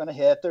guys are going to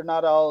hit. They're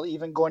not all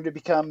even going to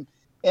become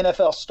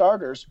NFL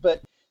starters,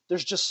 but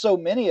there's just so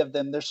many of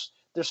them. There's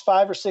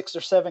 5 or 6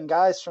 or 7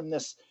 guys from the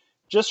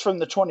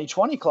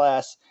 2020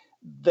 class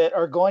that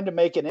are going to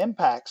make an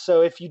impact.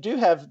 So if you do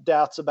have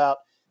doubts about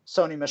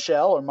Sony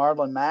Michel or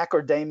Marlon Mack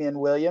or Damian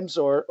Williams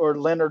or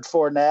Leonard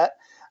Fournette,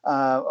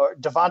 or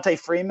Devontae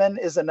Freeman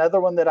is another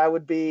one that I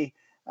would be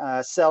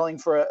selling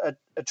for a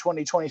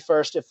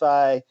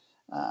 2021st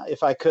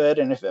if I could,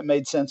 and if it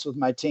made sense with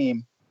my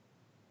team.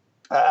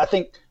 I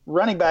think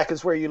running back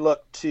is where you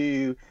look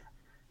to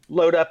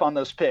load up on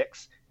those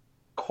picks.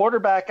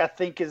 Quarterback, I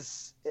think,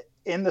 is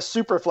in the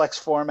SuperFlex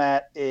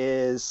format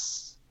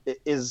is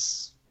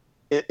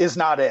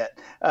not it.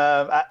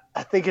 I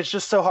think it's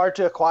just so hard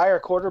to acquire a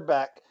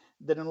quarterback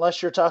that,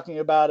 unless you're talking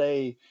about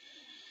a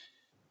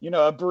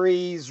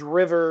Breeze,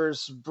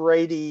 Rivers,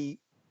 Brady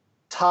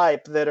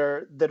type that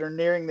are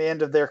nearing the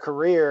end of their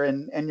career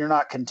and you're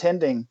not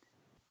contending,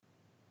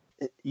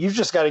 you've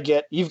got to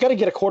get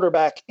a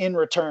quarterback in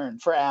return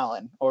for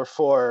Allen or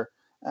for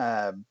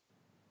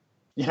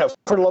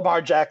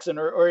Lamar Jackson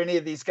or any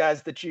of these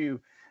guys that you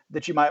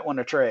might want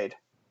to trade.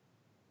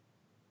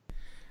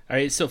 All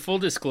right, so full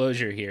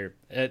disclosure here.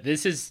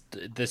 This is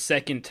the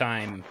second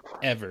time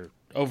ever,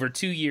 over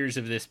 2 years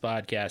of this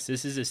podcast,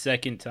 this is the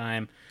second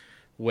time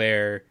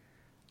where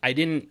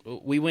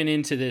we went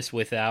into this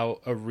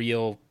without a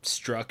real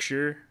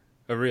structure,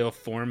 a real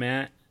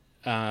format,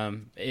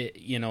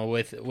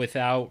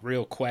 without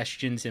real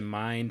questions in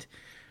mind.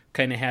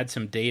 Kind of had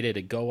some data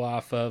to go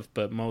off of,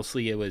 but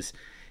mostly it was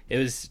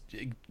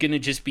going to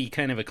just be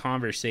kind of a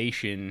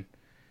conversation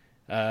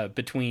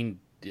between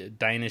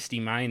dynasty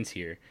minds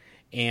here.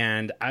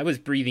 And I was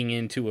breathing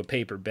into a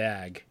paper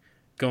bag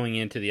going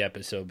into the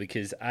episode,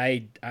 because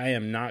I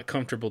am not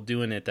comfortable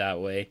doing it that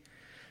way.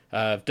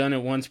 I've done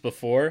it once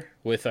before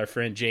with our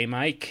friend J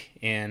Mike,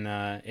 and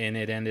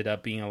it ended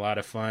up being a lot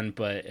of fun,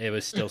 but it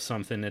was still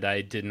something that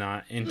I did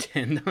not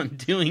intend on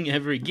doing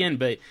ever again.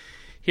 But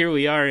here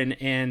we are,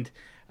 and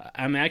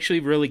I'm actually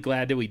really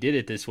glad that we did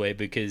it this way,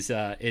 because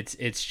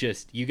it's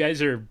just, you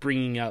guys are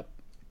bringing up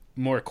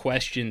more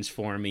questions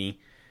for me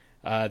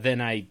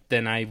than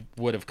I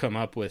would have come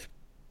up with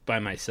by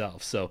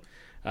myself. So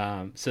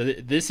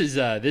this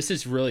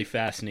is really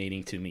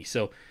fascinating to me.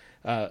 So.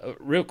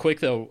 Real quick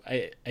though,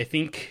 I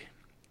think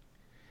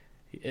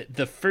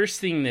the first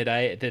thing that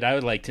I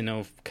would like to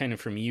know kind of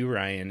from you,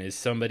 Ryan, is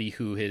somebody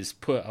who has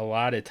put a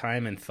lot of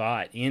time and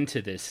thought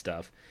into this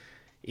stuff,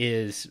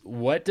 is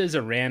what does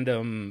a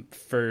random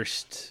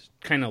first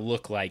kind of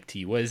look like to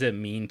you? What does it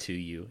mean to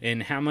you?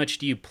 And how much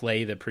do you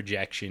play the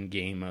projection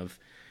game of,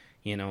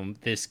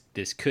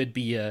 this could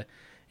be an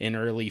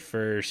early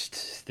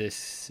first,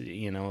 this,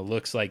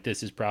 looks like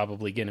this is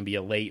probably going to be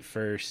a late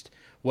first.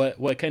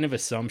 What kind of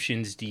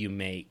assumptions do you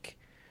make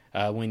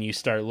when you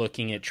start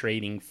looking at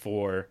trading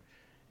for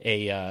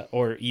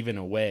or even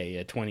away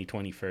a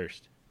 2020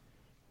 first?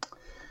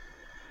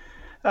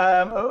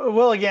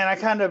 Well, again, I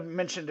kind of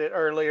mentioned it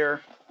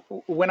earlier.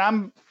 When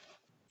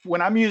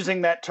I'm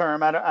using that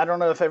term, I don't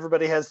know if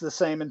everybody has the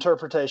same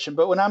interpretation,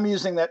 but when I'm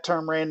using that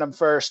term random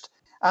first,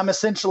 I'm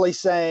essentially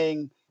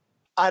saying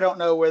I don't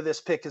know where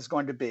this pick is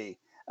going to be.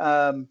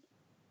 I'm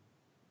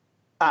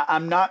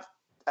not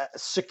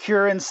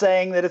secure in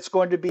saying that it's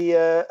going to be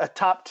a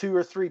top 2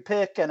 or 3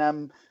 pick, and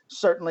I'm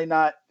certainly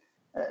not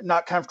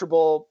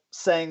comfortable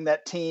saying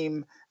that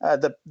team,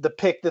 the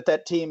pick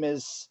that team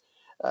is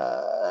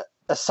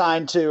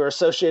assigned to or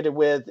associated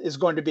with, is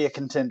going to be a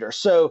contender.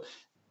 So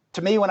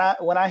to me, when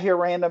I hear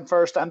random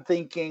first, I'm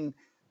thinking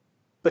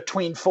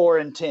between 4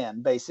 and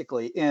 10,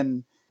 basically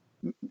in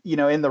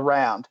the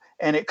round,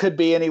 and it could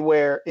be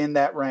anywhere in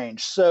that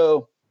range.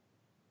 So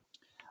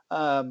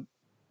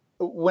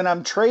when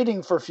I'm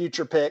trading for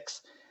future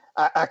picks,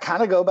 I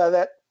kind of go by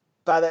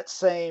that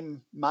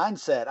same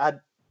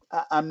mindset.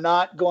 I'm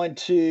not going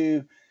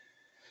to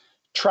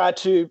try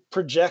to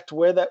project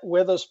where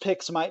those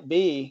picks might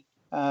be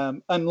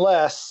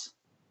unless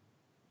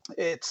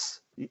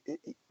it's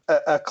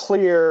a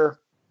clear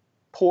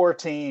poor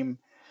team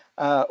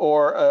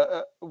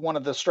or one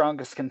of the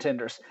strongest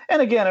contenders.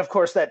 And again, of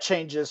course, that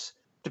changes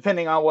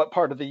depending on what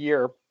part of the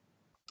year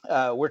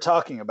we're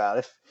talking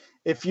about.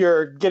 If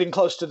you're getting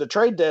close to the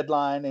trade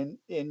deadline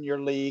in your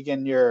league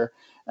and you're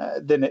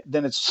then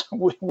it's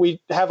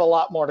we have a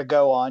lot more to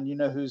go on. You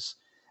know who's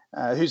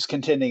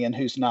contending and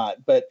who's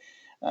not. But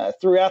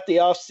throughout the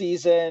off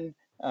season,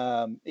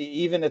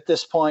 even at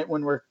this point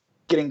when we're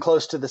getting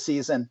close to the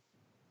season,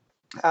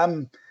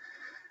 I'm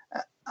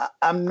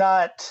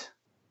not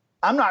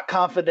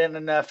confident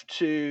enough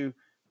to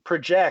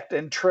project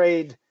and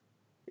trade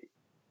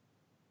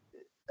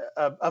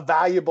a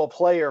valuable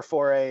player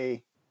for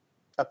a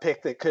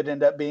pick that could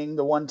end up being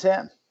the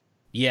 110.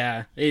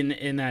 Yeah,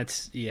 and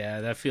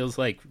that feels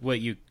like what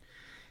you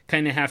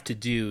kind of have to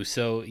do.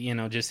 So,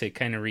 just to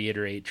kind of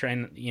reiterate, try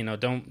and,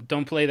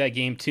 don't play that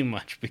game too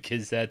much,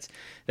 because that's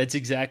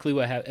exactly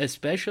what happens.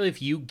 Especially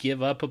if you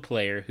give up a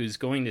player who's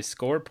going to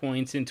score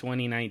points in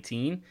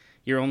 2019,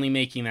 you're only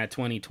making that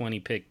 2020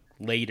 pick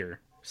later.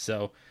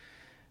 So,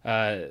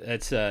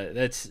 that's kind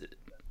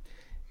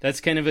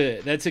of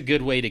that's a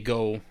good way to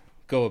go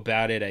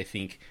about it, I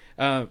think.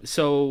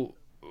 So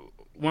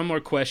one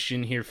more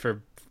question here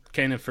for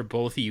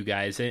both of you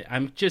guys.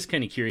 I'm just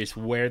kind of curious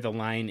where the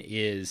line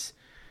is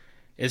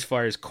as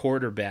far as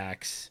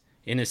quarterbacks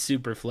in a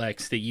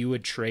SuperFlex that you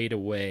would trade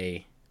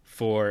away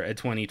for a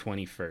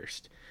 2020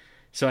 first.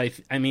 So I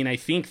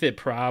think that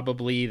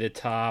probably the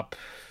top,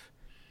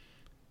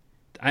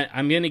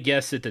 I'm going to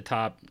guess at the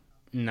top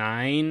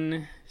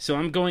 9. So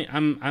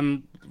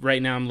I'm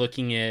right now I'm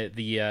looking at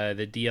the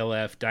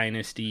DLF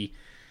Dynasty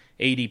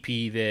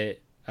ADP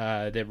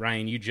that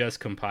Ryan, you just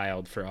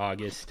compiled for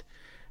August.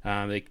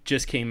 It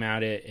just came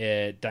out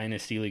at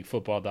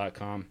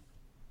dynastyleaguefootball.com.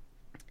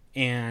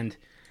 And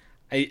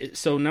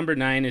so number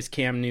 9 is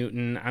Cam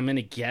Newton. I'm going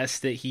to guess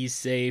that he's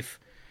safe.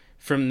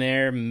 From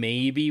there,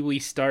 maybe we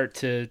start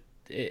to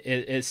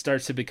it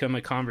starts to become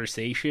a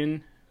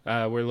conversation.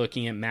 We're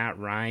looking at Matt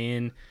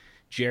Ryan,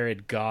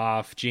 Jared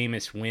Goff,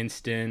 Jameis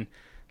Winston,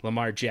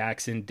 Lamar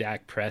Jackson,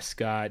 Dak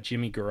Prescott,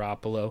 Jimmy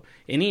Garoppolo.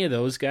 Any of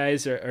those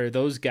guys are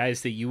those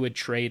guys that you would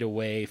trade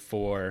away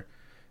for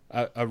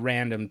a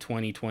random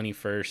 2020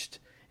 first?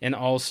 And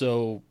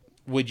also,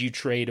 would you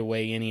trade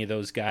away any of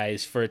those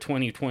guys for a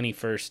 2020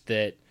 first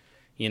that,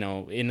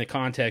 in the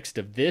context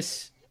of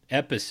this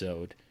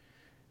episode,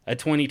 a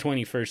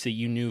 2020 first that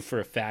you knew for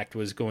a fact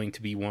was going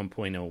to be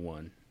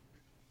 1.01?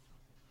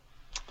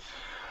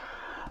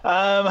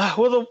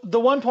 Well, the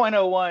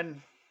 1.01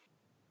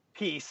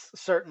 piece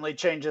certainly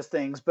changes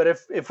things, but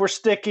if we're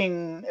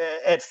sticking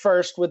at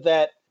first with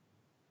that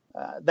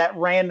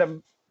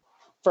random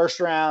first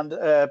round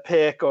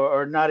pick,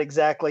 or not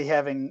exactly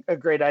having a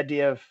great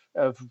idea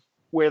of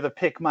where the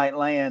pick might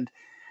land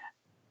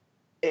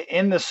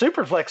in the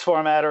SuperFlex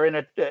format or in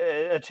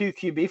a 2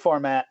 QB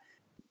format,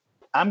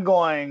 I'm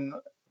going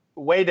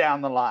way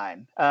down the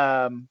line.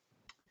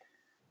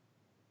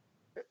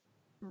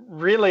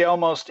 Really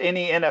almost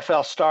any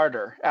NFL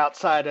starter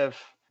outside of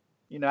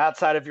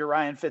your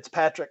Ryan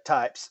Fitzpatrick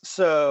types.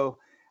 So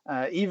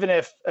even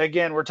if,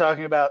 again, we're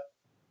talking about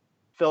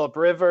Phillip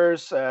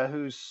Rivers,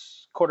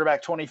 who's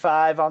quarterback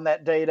 25 on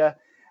that data,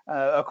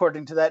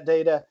 according to that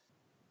data,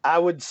 I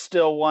would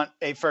still want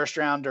a first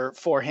rounder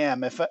for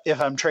him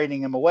if I'm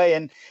trading him away.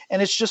 And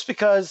it's just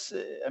because,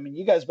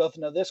 you guys both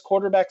know this,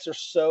 quarterbacks are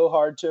so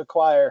hard to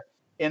acquire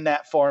in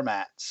that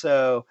format.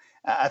 So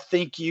I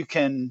think you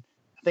can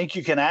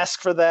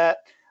ask for that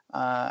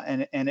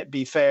and it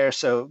be fair.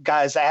 So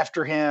guys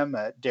after him,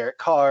 Derek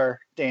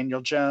Carr,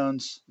 Daniel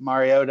Jones,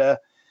 Mariota,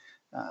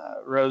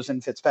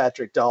 Rosen,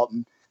 Fitzpatrick,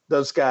 Dalton,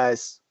 those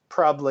guys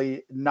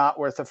probably not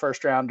worth a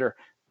first rounder.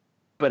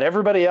 But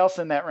everybody else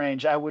in that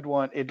range, I would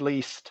want at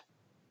least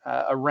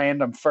a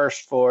random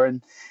first for.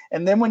 And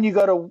then when you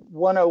go to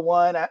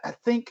 101, I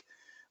think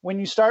when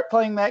you start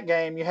playing that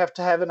game, you have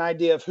to have an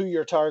idea of who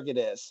your target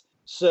is.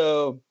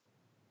 So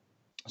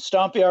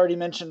Stompy already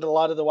mentioned a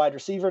lot of the wide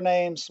receiver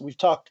names. We've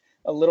talked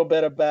a little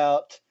bit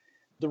about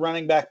the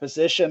running back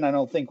position. I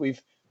don't think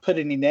we've put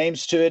any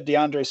names to it.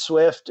 DeAndre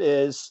Swift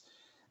is,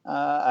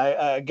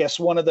 I guess,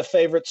 one of the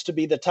favorites to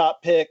be the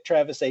top pick.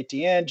 Travis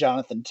Etienne,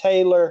 Jonathan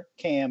Taylor,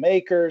 Cam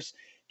Akers,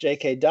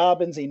 J.K.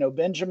 Dobbins, Eno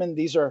Benjamin.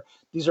 These are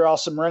all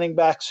some running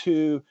backs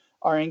who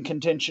are in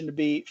contention to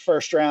be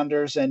first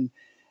rounders, and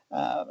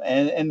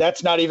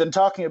that's not even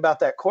talking about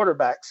that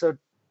quarterback.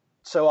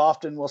 So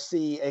often we'll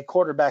see a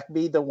quarterback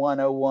be the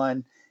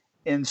 101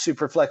 in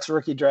SuperFlex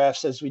rookie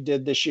drafts, as we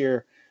did this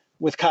year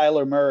with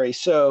Kyler Murray.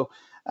 So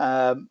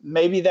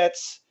maybe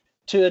that's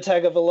Tua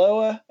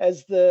Tagovailoa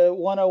as the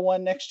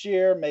 101 next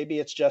year. Maybe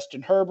it's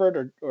Justin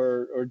Herbert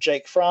or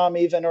Jake Fromm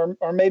even,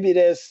 or maybe it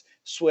is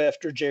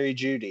Swift or Jerry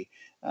Jeudy.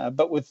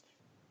 But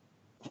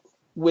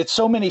with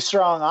so many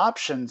strong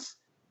options,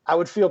 I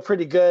would feel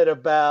pretty good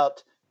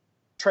about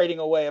trading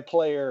away a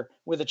player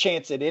with a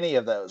chance at any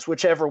of those,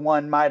 whichever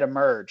one might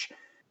emerge.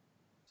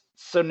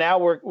 So now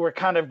we're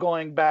kind of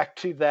going back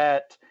to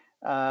that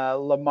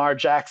Lamar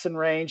Jackson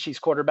range. He's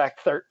quarterback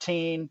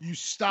 13. You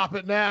stop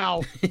it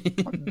now.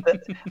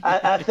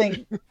 I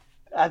think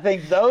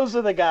those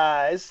are the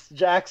guys,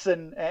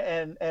 Jackson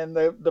and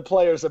the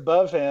players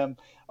above him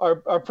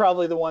are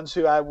probably the ones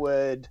who I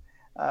would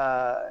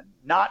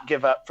not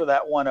give up for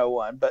that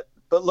 101. But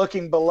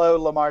looking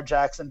below Lamar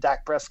Jackson,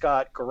 Dak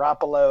Prescott,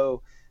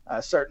 Garoppolo,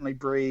 certainly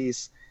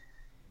Breeze,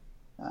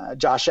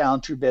 Josh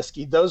Allen,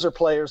 Trubisky, those are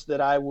players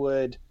that I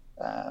would,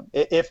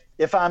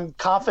 if I'm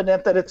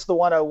confident that it's the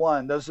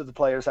 101, those are the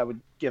players I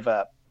would give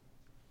up.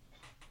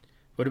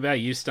 What about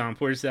you,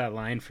 Stomp? Where's that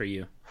line for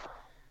you?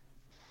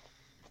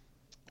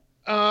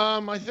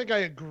 I think I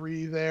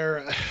agree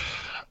there.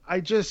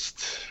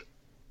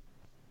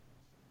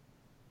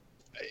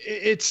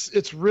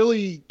 It's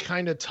really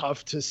kind of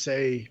tough to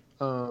say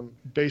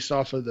based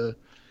off of the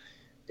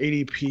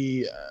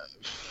ADP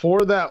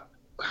for that.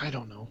 I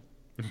don't know.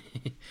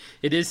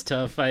 It is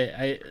tough.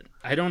 I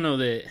don't know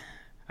that.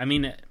 I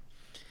mean,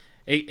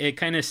 it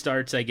kind of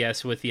starts, I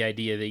guess, with the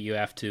idea that you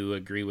have to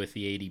agree with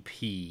the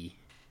ADP.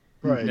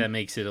 Right. That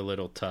makes it a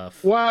little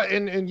tough. Well,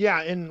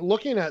 and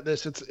looking at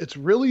this, it's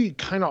really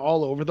kind of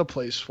all over the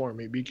place for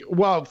me.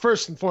 Well,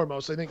 first and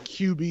foremost, I think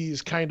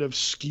QBs kind of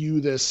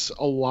skew this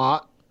a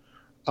lot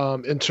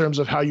in terms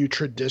of how you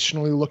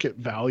traditionally look at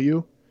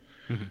value.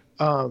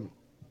 Mm-hmm.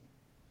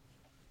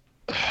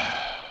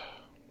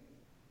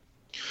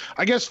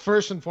 I guess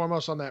first and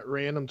foremost on that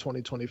random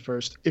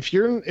 2021st, if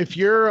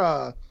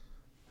you're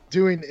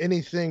doing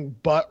anything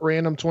but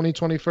random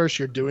 2021st,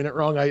 you're doing it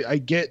wrong. I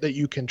get that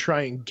you can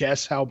try and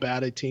guess how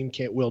bad a team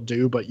will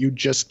do, but you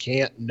just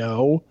can't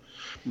know.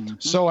 Mm-hmm.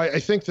 So I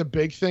think the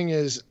big thing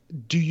is,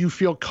 do you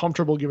feel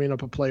comfortable giving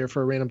up a player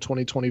for a random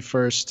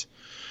 2021st?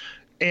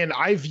 And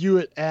I view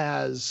it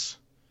as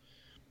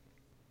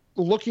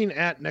looking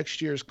at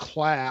next year's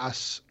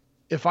class.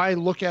 If I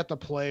look at the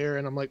player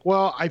and I'm like,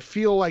 well, I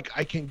feel like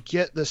I can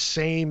get the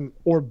same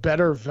or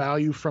better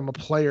value from a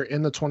player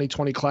in the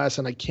 2020 class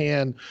than I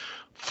can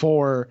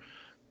for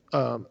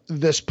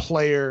this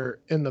player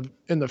in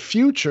the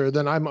future,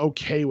 then I'm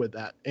okay with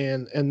that.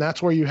 And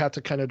that's where you have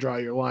to kind of draw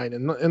your line.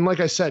 And like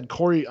I said,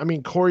 Corey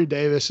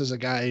Davis is a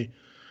guy,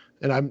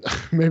 and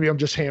maybe I'm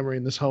just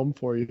hammering this home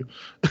for you.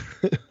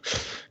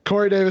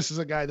 Corey Davis is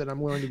a guy that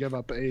I'm willing to give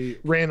up a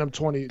random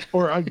 20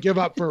 or I give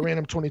up for a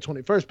random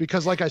 2021st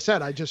because, like I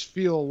said, I just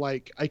feel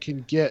like I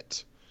can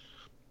get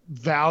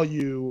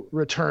value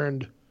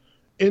returned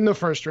in the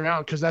first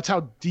round because that's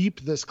how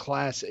deep this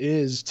class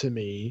is to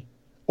me,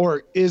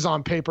 or is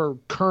on paper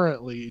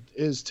currently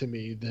is to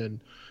me than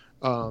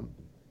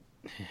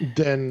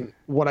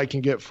what I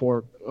can get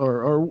for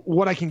or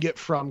what I can get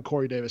from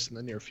Corey Davis in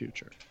the near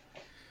future.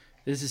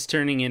 This is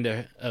turning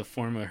into a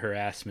form of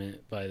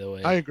harassment, by the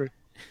way. I agree.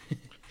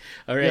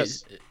 All right.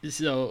 Yes.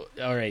 So,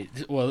 all right.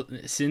 Well,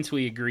 since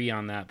we agree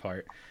on that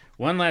part,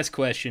 one last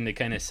question to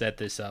kind of set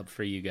this up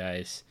for you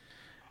guys.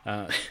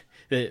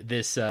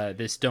 This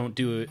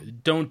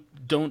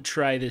don't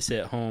try this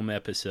at home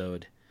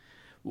episode.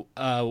 Who's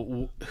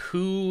your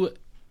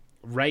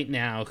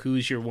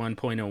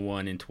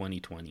 1.01 in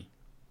 2020?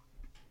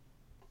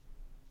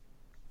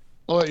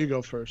 I'll let you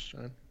go first,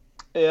 John.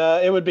 Yeah,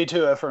 it would be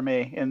Tua for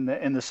me in the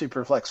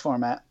SuperFlex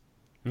format.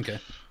 Okay.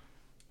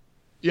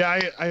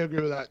 Yeah, I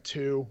agree with that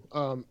too.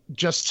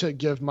 Just to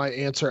give my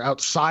answer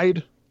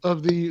outside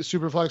of the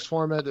SuperFlex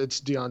format,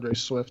 it's DeAndre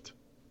Swift.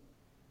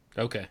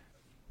 Okay,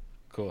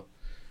 cool.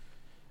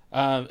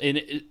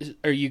 And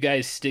are you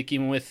guys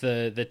sticking with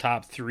the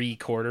top three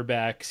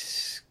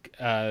quarterbacks?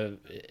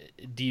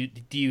 Do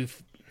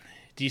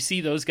you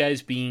see those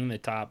guys being the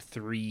top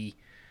three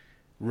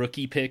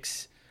rookie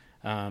picks?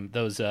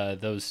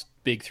 Those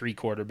big three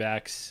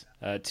quarterbacks,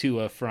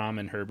 Tua, Fromm,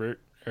 and Herbert.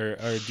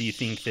 Or do you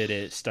think that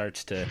it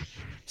starts to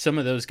some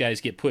of those guys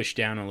get pushed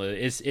down a little?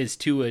 Is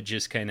Tua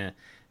just kind of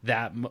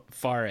that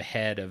far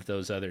ahead of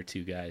those other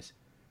two guys?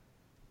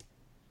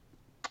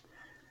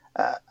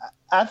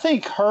 I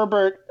think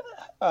Herbert.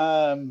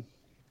 I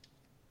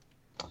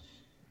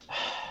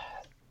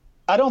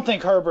I don't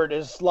think Herbert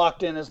is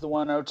locked in as the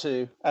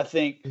 102. I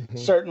think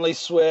certainly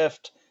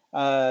Swift,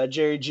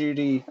 Jerry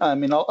Jeudy. I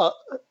mean,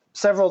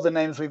 several of the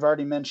names we've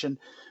already mentioned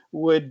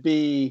would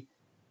be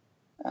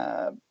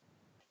viable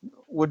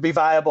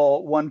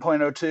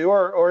 1.02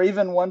 or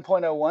even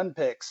 1.01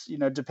 picks,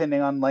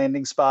 depending on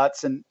landing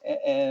spots and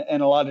a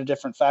lot of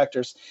different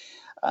factors.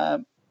 I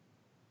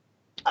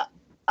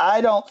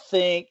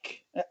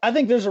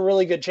think there's a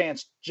really good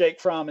chance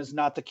Jake Fromm is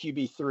not the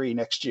QB3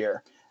 next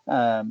year.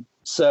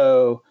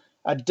 So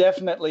I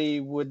definitely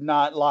would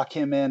not lock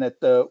him in at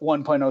the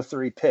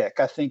 1.03 pick.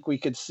 I think we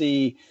could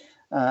see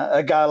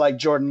a guy like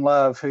Jordan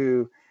Love,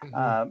 who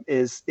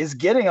is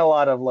getting a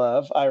lot of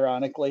love,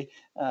 ironically,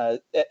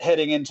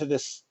 heading into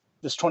this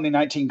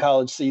 2019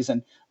 college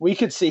season. We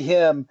could see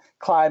him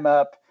climb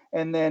up,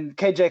 and then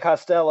KJ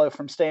Costello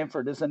from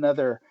Stanford is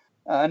another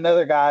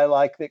guy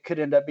like that could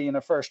end up being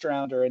a first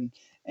rounder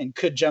and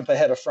could jump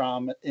ahead of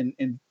Fromm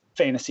in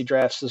fantasy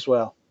drafts as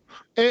well.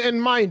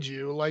 And mind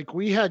you, like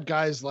we had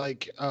guys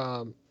like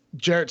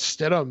Jarrett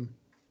Stidham,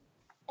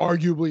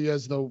 arguably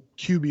as the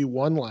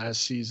QB1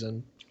 last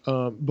season,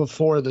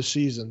 before the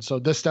season. So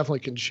this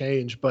definitely can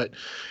change. But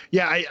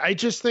yeah, I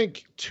just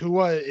think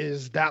Tua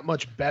is that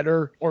much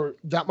better or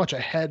that much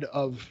ahead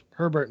of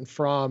Herbert and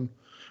Fromm.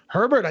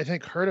 Herbert, I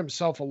think, hurt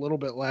himself a little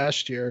bit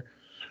last year.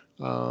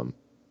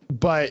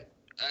 But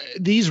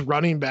these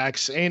running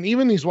backs and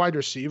even these wide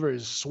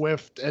receivers,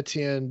 Swift,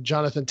 Etienne,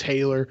 Jonathan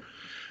Taylor,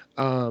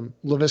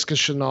 Laviska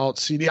Shenault,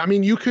 CD. I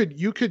mean, you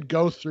could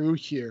go through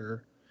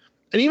here,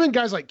 and even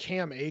guys like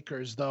Cam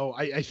Akers, though.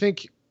 I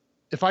think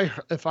if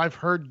I've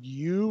heard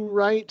you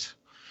right,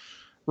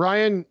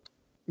 Ryan,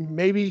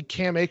 maybe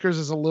Cam Akers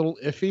is a little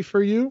iffy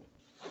for you.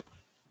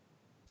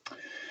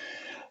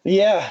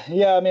 Yeah.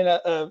 I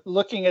mean,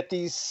 looking at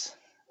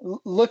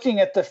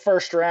the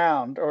first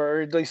round,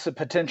 or at least the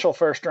potential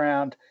first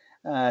round,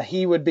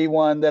 he would be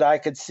one that I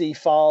could see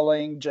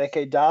falling.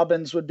 J.K.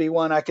 Dobbins would be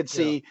one I could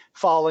see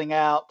falling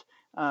out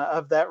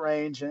of that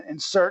range. And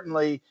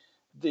certainly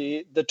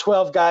the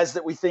 12 guys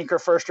that we think are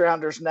first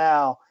rounders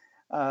now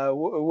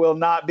will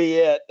not be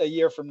it a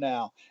year from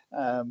now.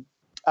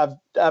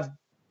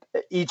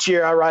 Each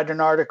year I write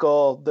an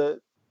article, the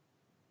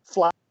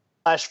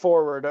flash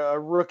forward, a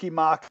rookie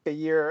mock a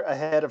year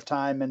ahead of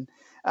time. And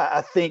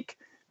I think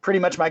pretty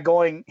much my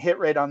going hit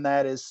rate on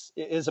that is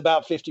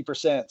about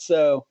 50%.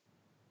 So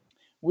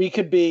we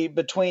could be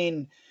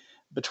between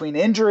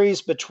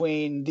injuries,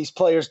 between these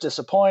players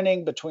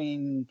disappointing,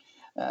 between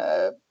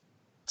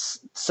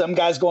some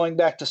guys going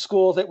back to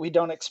school that we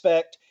don't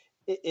expect.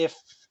 If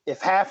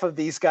half of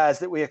these guys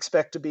that we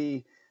expect to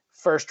be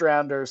first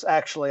rounders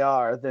actually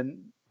are,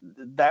 then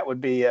that would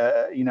be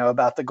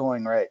about the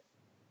going rate.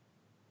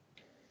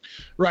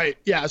 Right.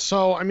 Yeah.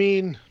 So I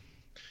mean,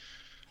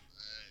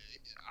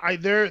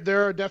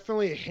 there are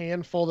definitely a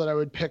handful that I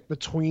would pick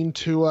between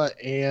Tua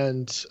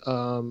and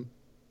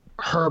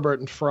Herbert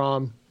and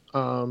Fromm.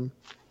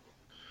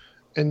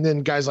 And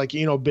then guys like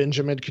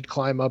Benjamin could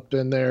climb up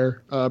in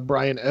there.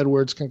 Brian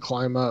Edwards can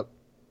climb up.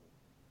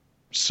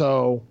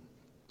 So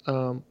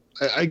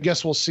I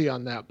guess we'll see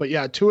on that. But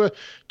yeah,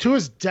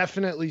 Tua's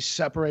definitely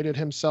separated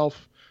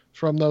himself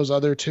from those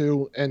other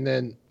two. And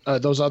then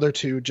those other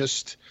two,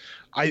 just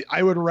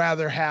I would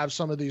rather have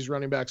some of these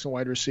running backs and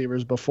wide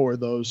receivers before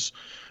those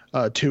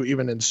two,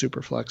 even in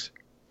SuperFlex.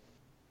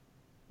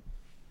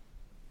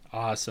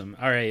 Awesome.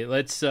 All right,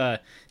 let's now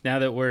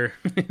that we're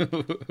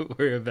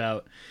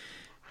about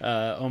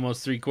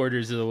almost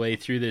 3/4 of the way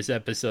through this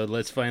episode,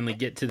 let's finally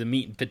get to the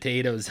meat and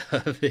potatoes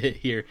of it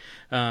here.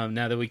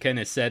 Now that we kind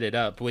of set it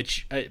up,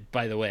 which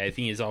by the way, I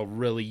think is all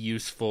really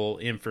useful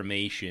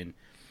information.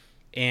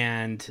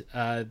 And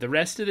the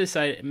rest of this,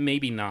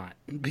 maybe not,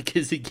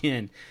 because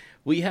again,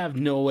 we have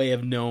no way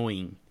of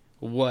knowing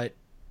what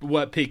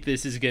pick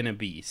this is going to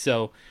be.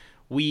 So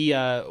we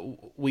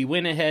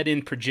went ahead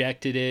and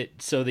projected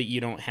it so that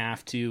you don't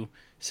have to,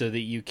 so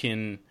that you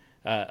can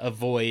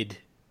avoid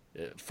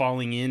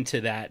falling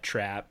into that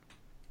trap.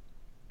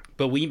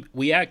 But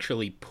we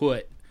actually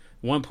put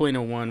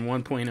 1.01,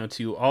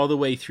 1.02 all the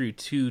way through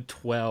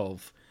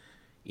 212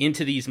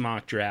 into these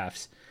mock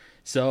drafts.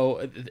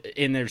 So,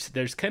 and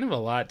there's kind of a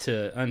lot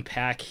to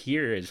unpack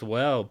here as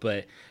well,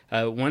 but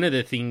one of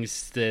the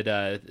things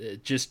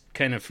that just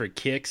kind of for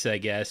kicks, I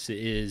guess,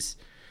 is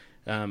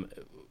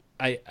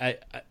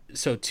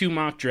so 2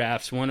 mock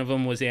drafts. One of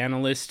them was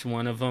analyst,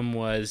 one of them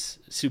was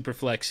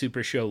SuperFlex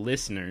SuperShow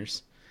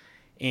listeners,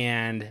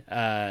 and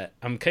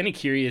I'm kind of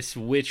curious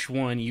which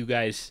one you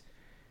guys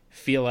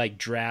feel like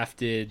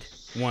drafted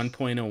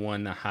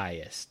 1.01 the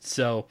highest.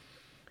 So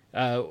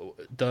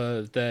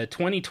the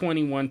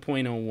 2020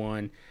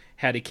 1.01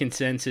 had a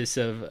consensus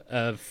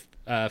of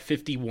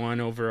 51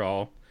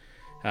 overall.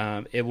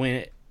 It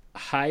went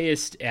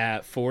highest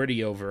at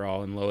 40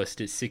 overall and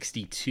lowest at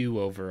 62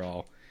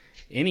 overall.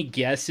 Any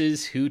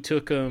guesses who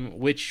took them?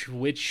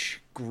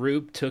 Which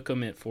group took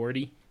them at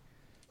 40?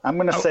 I'm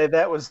going to say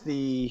that was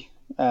the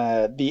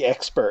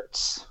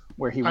experts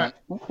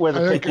where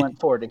the pick went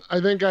 40.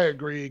 I think I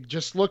agree.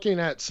 Just looking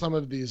at some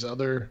of these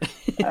other,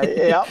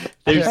 yeah,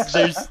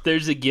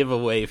 there's a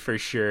giveaway for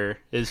sure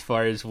as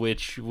far as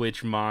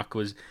which mock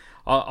was.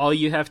 All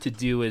you have to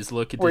do is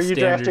look at the standard. Were you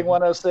drafting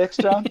 106,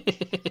 John?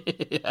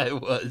 I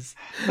was.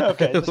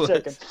 Okay, just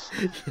checking.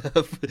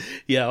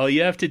 Yeah, all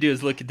you have to do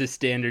is look at the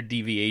standard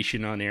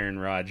deviation on Aaron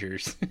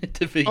Rodgers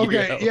to figure out.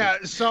 Okay, yeah.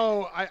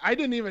 So I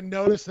didn't even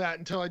notice that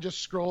until I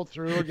just scrolled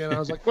through again. I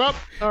was like, well,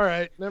 all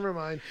right, never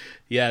mind.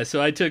 Yeah,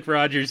 so I took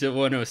Rodgers at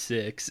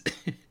 106.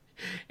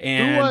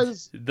 And who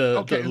was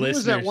the who listeners,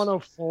 was at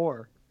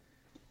 104?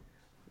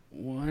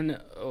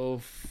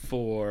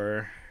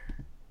 104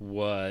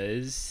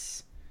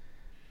 was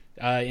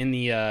in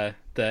the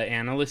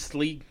analyst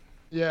league.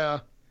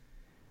 Yeah.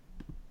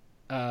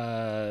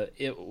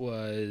 It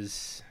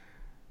was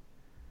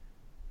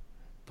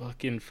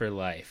Bucking for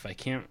Life. I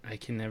can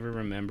never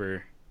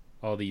remember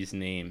all these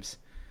names.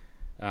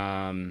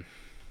 Sorry,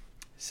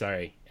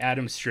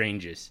 Adam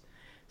Stranges.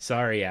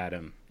 Sorry,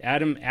 Adam.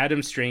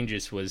 Adam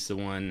Stranges was the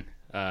one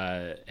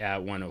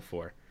at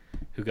 104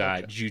 who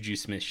got Juju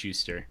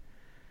Smith-Schuster,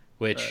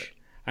 which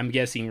I'm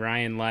guessing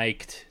Ryan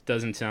liked.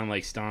 Doesn't sound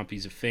like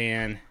Stompy's a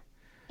fan.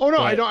 Oh no,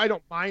 I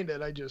don't mind it.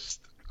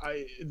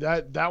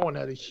 That one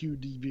had a huge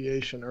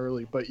deviation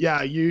early, but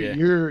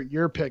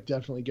your pick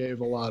definitely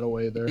gave a lot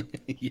away there.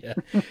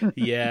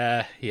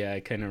 yeah. I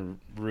kind of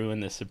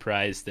ruined the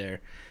surprise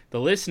there.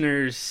 The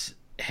listeners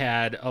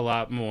had a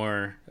lot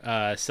more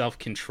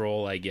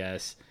self-control, I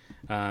guess.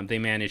 They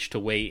managed to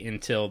wait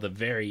until the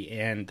very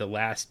end, the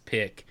last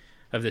pick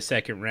of the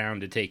second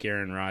round, to take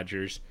Aaron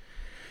Rodgers.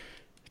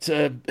 It's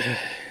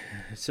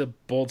a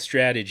bold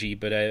strategy,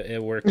 but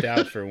it worked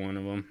out for one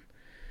of them.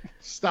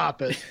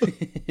 Stop it.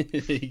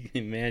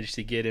 He managed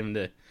to get him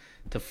to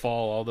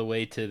fall all the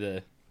way to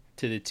the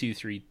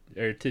 2-3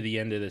 or to the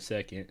end of the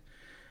second,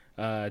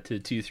 to the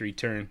 2-3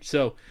 turn.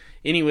 So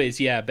anyways,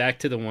 yeah, back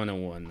to the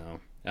 101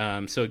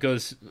 though. So it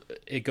goes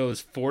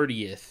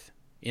 40th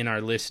in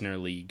our listener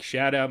league.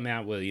 Shout out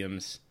Matt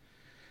Williams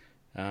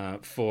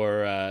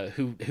for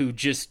who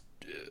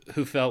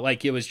felt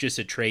like it was just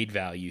a trade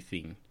value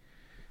thing.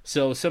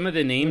 So some of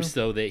the names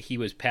though that he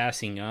was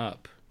passing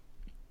up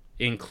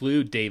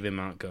include David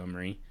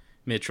Montgomery,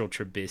 Mitchell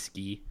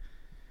Trubisky.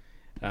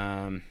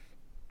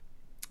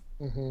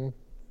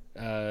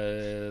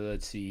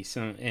 Let's see,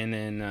 and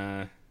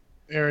then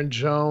Aaron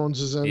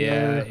Jones is in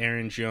there. Yeah,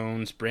 Aaron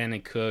Jones,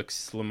 Brandon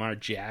Cooks, Lamar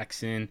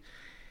Jackson,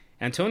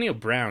 Antonio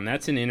Brown.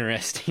 That's an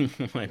interesting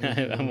one.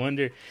 I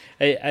wonder.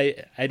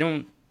 I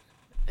don't.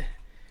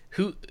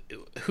 Who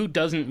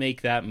doesn't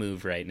make that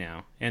move right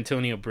now?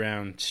 Antonio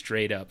Brown,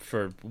 straight up,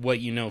 for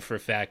what you know for a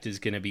fact is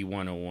going to be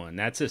 101.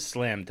 That's a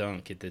slam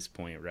dunk at this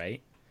point,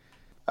 right?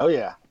 Oh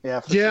yeah,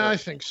 sure. I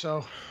think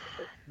so.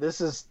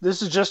 This is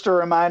just a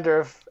reminder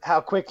of how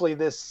quickly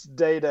this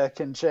data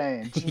can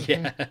change.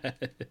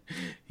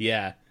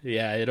 yeah.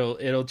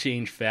 It'll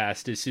change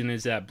fast as soon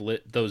as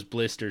those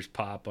blisters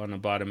pop on the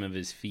bottom of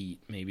his feet.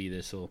 Maybe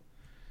this will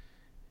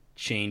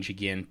change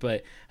again.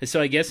 But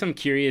so I guess I'm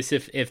curious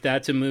if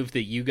that's a move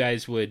that you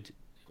guys would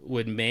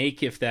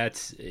make, if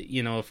that's,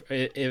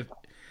 if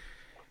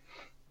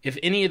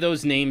any of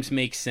those names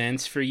make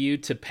sense for you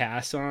to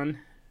pass on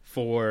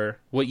for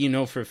what you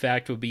know for a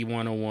fact would be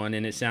 101,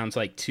 and it sounds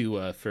like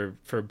Tua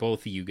for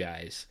both of you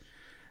guys.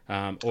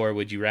 Or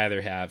would you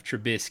rather have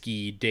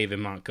Trubisky, David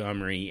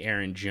Montgomery,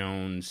 Aaron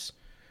Jones,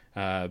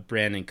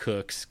 Brandon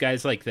Cooks,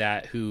 guys like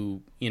that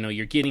who,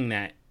 you're getting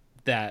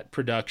that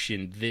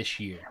production this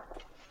year?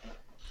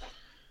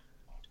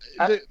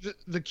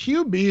 The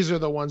QBs are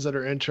the ones that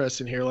are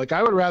interesting here. Like,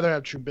 I would rather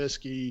have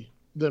Trubisky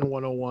than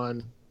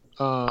 101,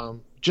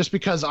 just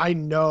because I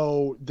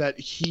know that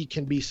he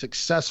can be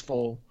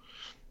successful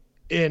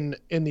in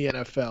the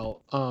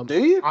NFL.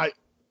 Do you?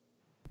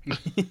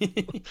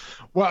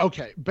 Well,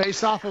 okay.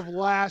 Based off of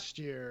last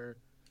year,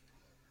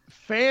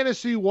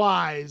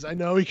 fantasy-wise, I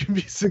know he can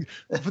be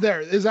there.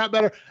 Is that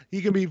better?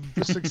 He can be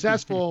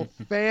successful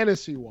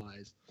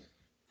fantasy-wise.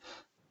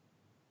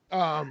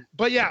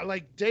 But yeah,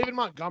 like David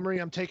Montgomery,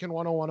 I'm taking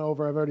 101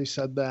 over. I've already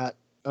said that.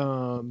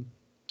 I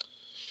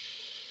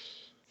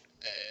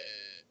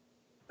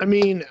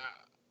mean,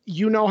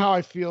 you know how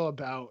I feel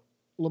about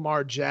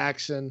Lamar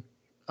Jackson.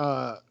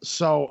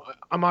 So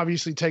I'm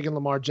obviously taking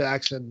Lamar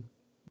Jackson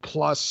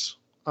plus.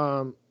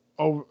 I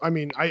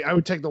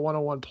would take the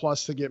 101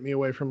 plus to get me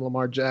away from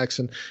Lamar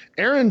Jackson.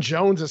 Aaron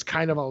Jones is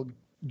kind of a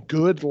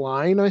good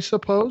line, I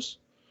suppose,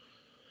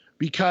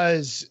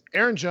 because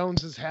Aaron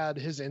Jones has had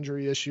his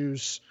injury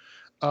issues.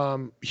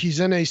 He's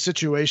in a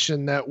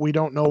situation that we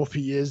don't know if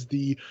he is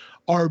the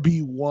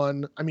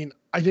RB1. I mean,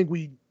 I think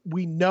we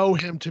know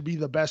him to be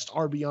the best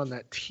RB on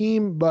that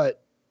team,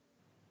 but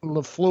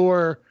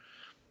LaFleur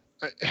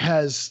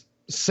has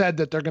said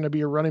that they're going to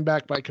be a running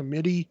back by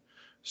committee.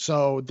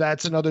 So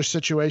that's another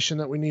situation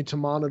that we need to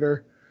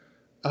monitor.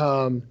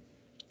 So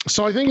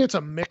I think it's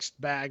a mixed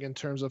bag in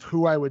terms of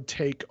who I would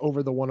take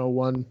over the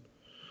 101,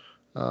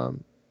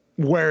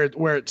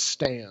 where it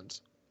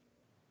stands.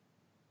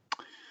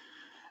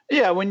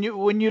 Yeah, when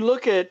you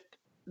look at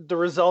the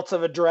results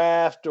of a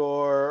draft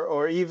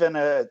or even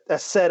a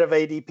set of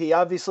ADP.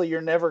 Obviously,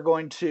 you're never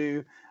going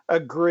to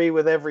agree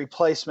with every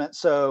placement.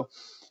 So,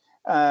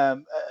 but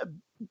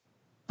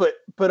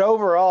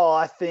overall,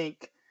 I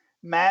think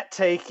Matt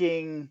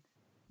taking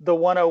the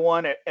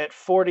 101 at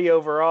 40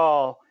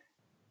 overall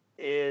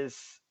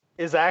is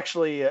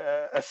actually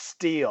a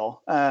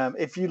steal.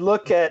 If you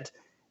look at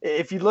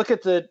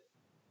the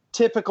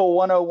typical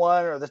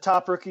 101 or the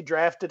top rookie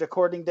drafted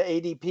according to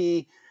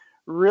ADP,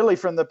 really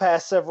from the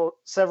past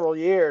several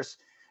years,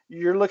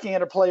 you're looking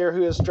at a player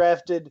who is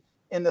drafted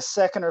in the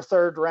second or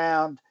third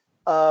round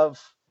of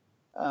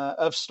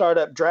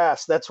startup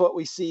drafts. That's what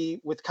we see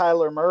with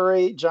Kyler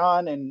Murray,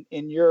 John, and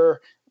in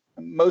your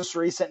most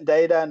recent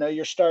data. I know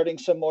you're starting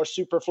some more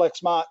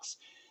SuperFlex mocks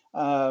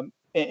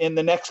in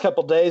the next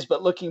couple days,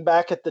 but looking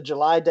back at the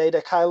July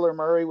data, Kyler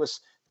Murray was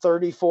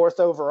 34th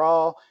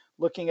overall.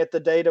 Looking at the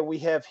data we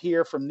have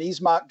here from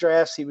these mock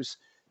drafts, he was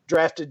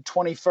drafted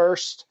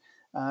 21st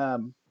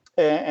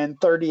and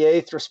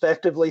 38th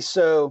respectively.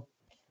 So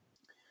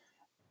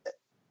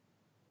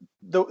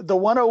the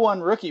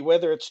 101 rookie,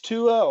 whether it's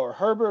Tua or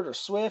Herbert or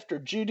Swift or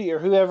Judy or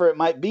whoever it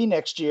might be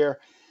next year,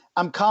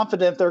 I'm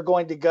confident they're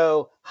going to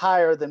go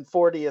higher than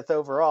 40th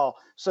overall.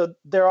 So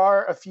there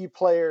are a few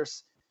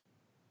players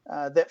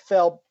that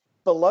fell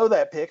below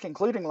that pick,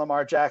 including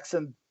Lamar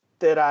Jackson,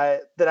 that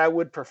I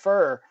would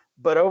prefer.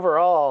 But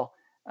overall,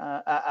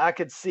 I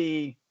could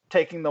see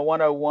taking the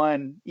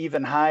 101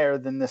 even higher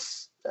than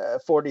this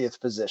 40th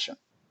position.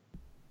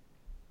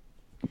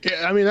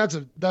 Yeah, I mean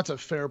that's a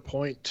fair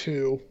point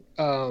too.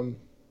 And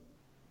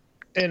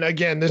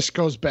again, this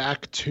goes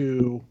back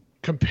to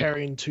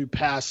comparing to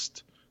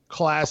past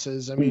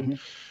classes. I mean,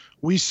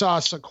 we saw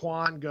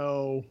Saquon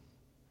go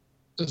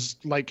as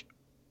like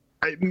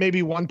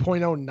maybe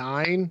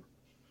 1.09,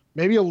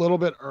 maybe a little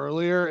bit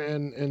earlier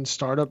in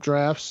startup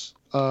drafts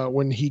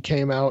when he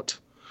came out.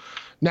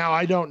 Now,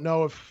 I don't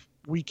know if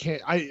we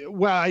can't.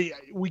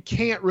 We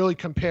can't really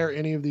compare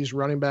any of these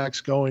running backs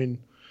coming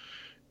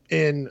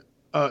into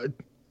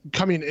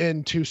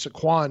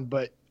Saquon,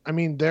 but I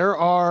mean, there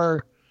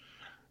are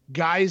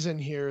guys in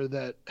here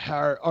that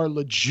are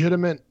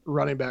legitimate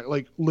running back,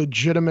 like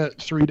legitimate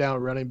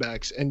 3-down running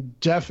backs, and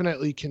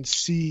definitely can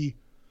see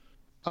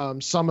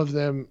some of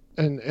them.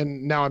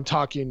 And now I'm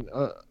talking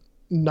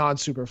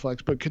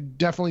non-SuperFlex, but could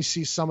definitely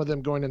see some of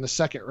them going in the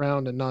second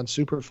round and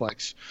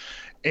non-SuperFlex.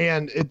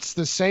 And it's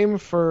the same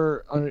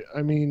for,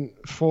 I mean,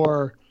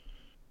 for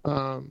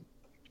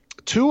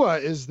Tua,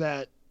 is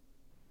that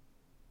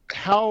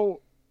how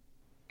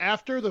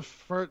after the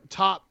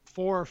top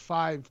 4 or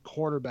 5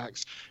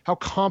 quarterbacks, how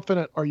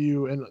confident are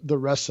you in the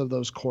rest of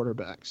those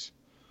quarterbacks?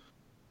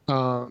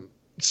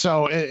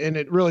 So, and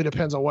it really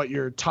depends on what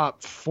your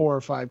top 4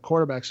 or 5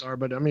 quarterbacks are.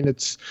 But I mean,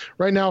 it's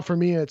right now for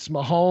me, it's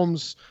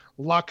Mahomes.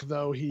 Luck,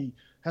 though, he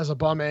has a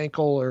bum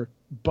ankle or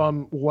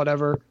bum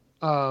whatever.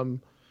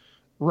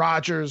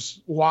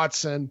 Rodgers,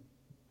 Watson.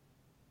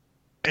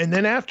 And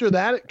then after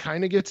that, it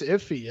kind of gets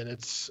iffy. And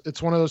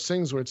it's one of those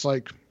things where it's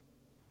like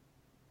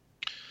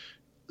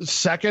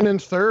second and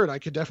third, I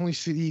could definitely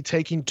see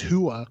taking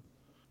Tua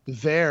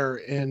there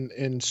in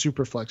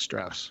SuperFlex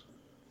drafts.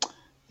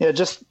 Yeah,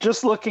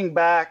 just looking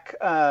back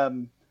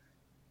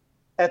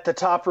at the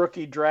top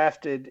rookie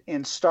drafted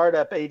in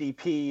startup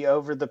ADP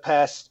over the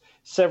past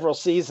several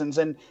seasons,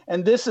 and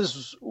this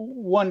is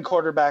one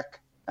quarterback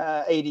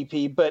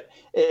ADP, but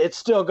it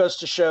still goes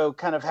to show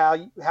kind of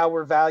how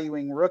we're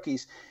valuing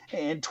rookies.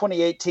 In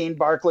 2018,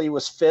 Barkley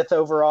was 5th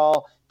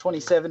overall.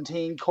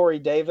 2017, Corey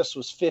Davis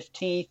was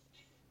 15th.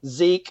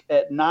 Zeke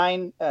at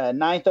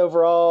 9th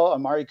overall.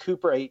 Amari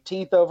Cooper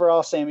 18th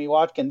overall. Sammy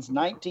Watkins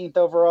 19th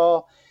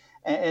overall.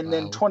 And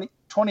then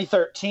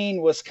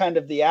 2013 was kind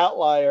of the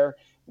outlier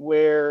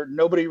where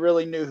nobody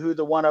really knew who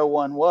the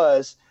 101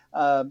 was.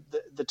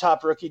 The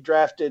top rookie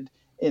drafted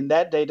in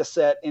that data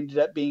set ended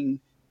up being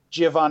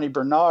Giovanni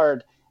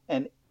Bernard.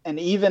 And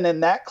even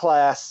in that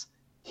class,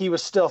 he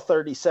was still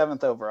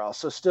 37th overall.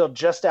 So still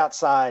just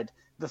outside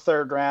the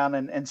third round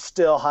and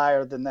still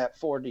higher than that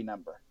 40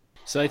 number.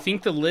 So I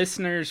think the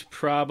listeners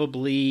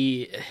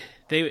probably,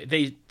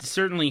 they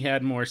certainly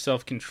had more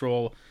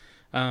self-control,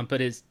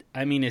 but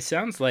it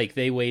sounds like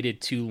they waited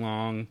too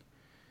long.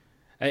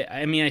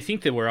 I mean, I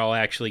think that we're all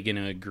actually going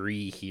to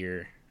agree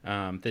here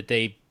that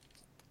they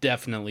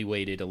definitely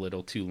waited a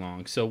little too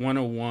long. So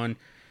 101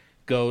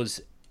 goes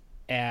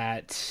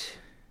at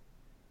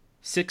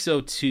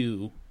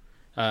 6:02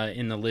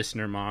 in the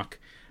listener mock.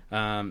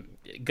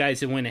 Guys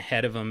that went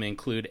ahead of them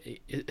include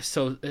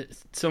some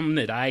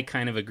that I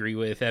kind of agree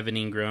with: Evan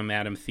Ingram,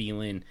 Adam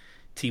Thielen,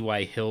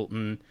 T.Y.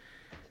 Hilton,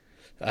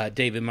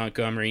 David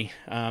Montgomery.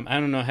 I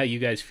don't know how you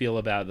guys feel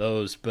about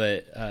those,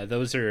 but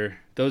those are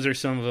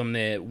some of them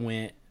that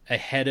went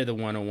ahead of the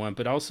 101.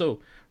 But also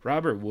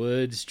Robert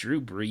Woods,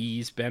 Drew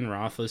Brees, Ben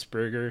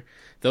Roethlisberger.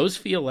 Those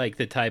feel like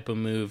the type of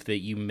move that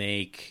you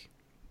make.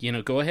 You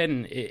know, go ahead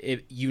and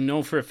if you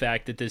know for a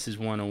fact that this is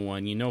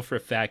 101. You know for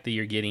a fact that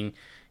you're getting,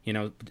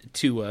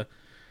 Tua.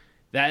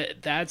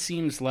 That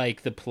seems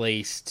like the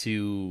place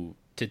to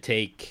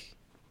take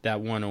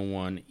that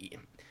 101.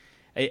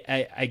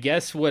 I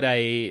guess what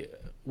I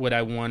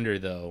wonder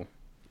though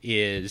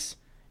is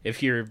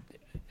if you're,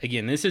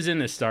 again, this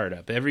isn't a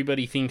startup.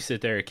 Everybody thinks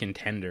that they're a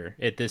contender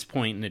at this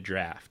point in the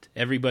draft.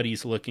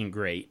 Everybody's looking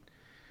great.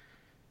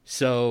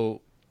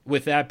 So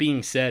with that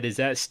being said, is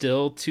that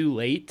still too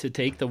late to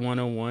take the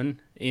 101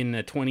 in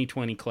the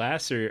 2020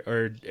 class, or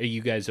are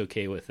you guys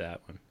okay with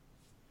that one?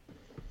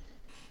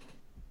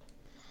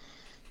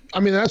 I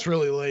mean, that's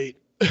really late.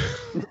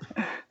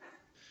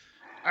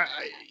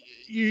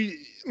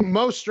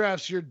 Most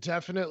drafts, you're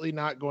definitely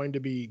not going to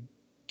be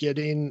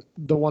getting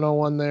the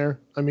 101 there.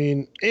 I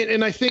mean,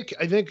 and I think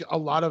a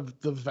lot of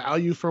the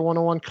value for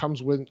 101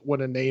 comes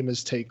when a name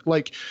is taken.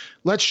 Like,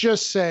 let's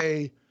just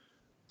say,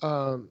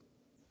 for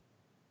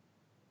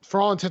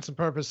all intents and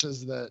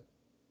purposes, that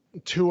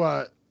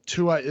Tua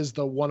is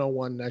the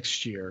 101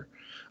 next year.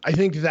 I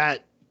think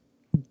that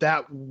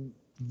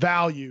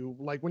value,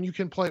 like when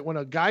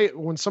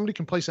somebody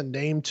can place a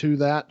name to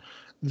that,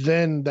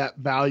 then that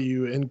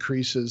value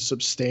increases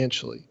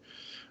substantially.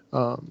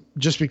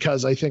 Just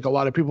because I think a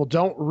lot of people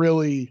don't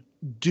really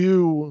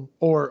do,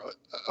 or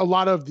a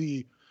lot of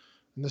the,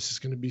 and this is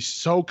going to be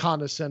so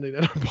condescending,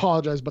 and I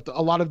apologize, but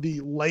a lot of the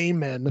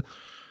laymen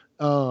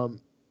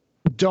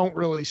don't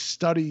really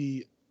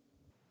study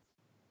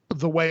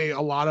the way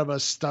a lot of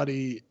us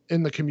study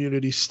in the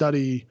community,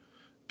 study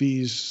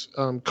these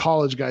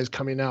college guys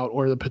coming out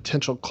or the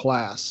potential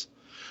class.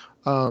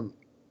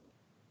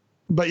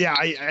 But yeah,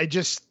 I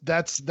just,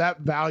 that's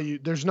that value.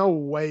 There's no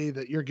way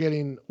that you're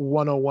getting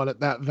 101 at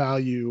that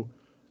value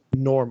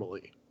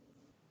normally.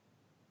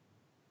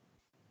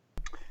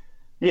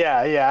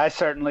 Yeah, I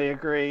certainly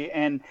agree.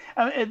 And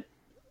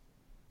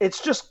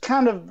it's just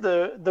kind of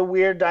the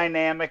weird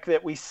dynamic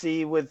that we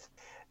see with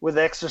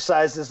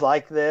exercises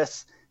like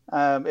this.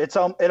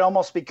 It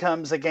almost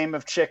becomes a game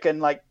of chicken,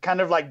 like kind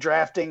of like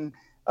drafting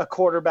a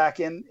quarterback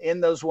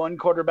in those one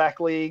quarterback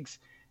leagues.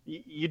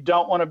 You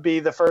don't want to be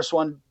the first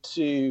one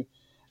to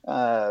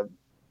bite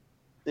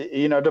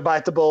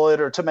the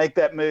bullet or to make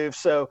that move.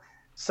 So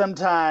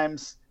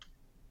sometimes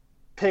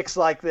picks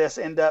like this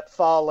end up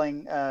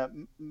falling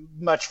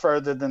much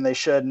further than they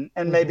should,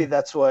 and maybe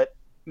that's what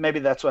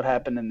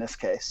happened in this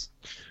case.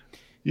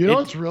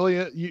 What's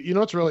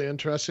really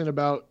interesting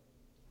about,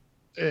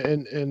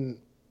 and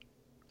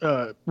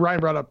Ryan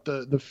brought up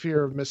the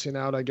fear of missing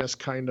out, I guess,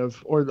 kind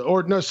of,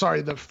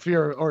 the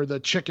fear or the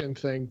chicken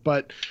thing.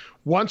 But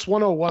once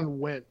 101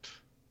 went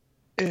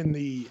in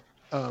the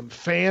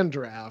fan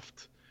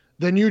draft,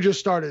 then you just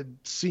started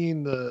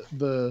seeing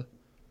the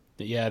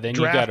then you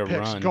draft got to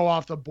picks run, go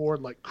off the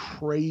board like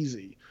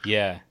crazy.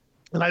 Yeah.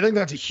 And I think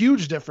that's a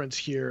huge difference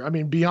here. I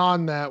mean,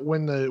 beyond that,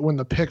 when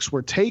the picks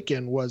were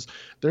taken,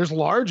 there's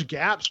large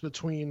gaps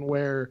between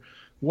where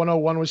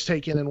 101 was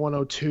taken and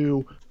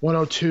 102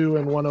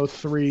 and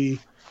 103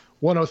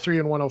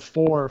 and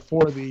 104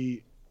 for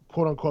the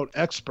quote unquote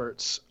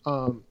experts.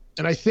 And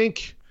I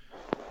think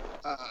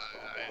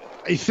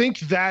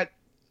that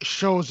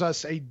shows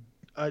us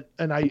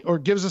or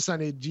gives us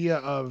an idea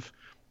of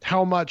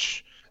how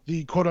much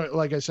the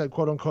like I said,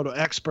 quote unquote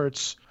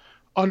experts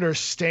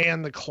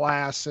understand the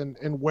class and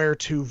where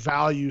to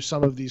value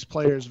some of these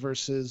players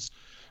versus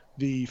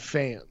the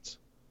fans.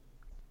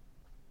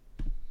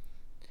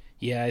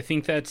 Yeah, I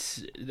think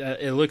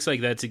it looks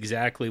like that's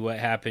exactly what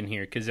happened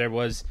here, because there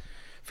was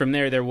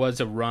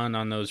a run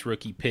on those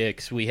rookie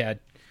picks. We had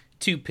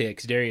two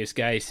picks, Darius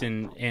Geis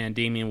and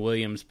Damian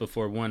Williams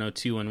before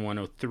 102 and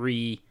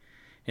 103,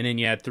 and then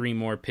you had three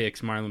more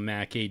picks, Marlon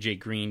Mack, AJ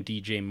Green,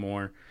 DJ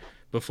Moore,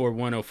 before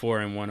 104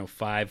 and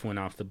 105 went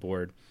off the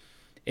board.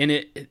 And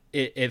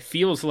it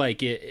feels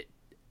like it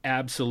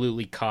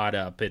absolutely caught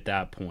up at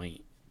that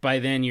point. By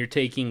then you're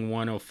taking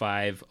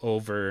 105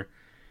 over,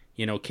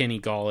 Kenny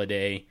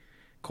Golladay,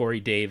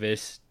 Corey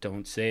Davis,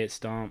 don't say it,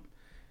 Stomp,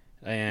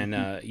 and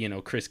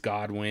Chris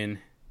Godwin,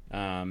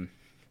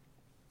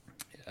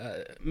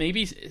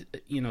 maybe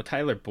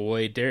Tyler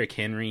Boyd, Derrick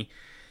Henry,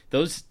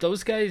 those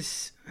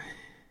guys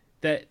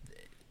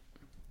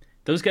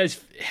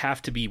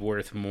have to be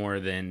worth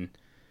more than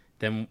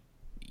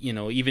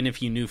even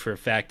if you knew for a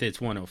fact that it's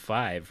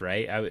 105,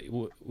 right?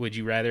 Would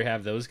you rather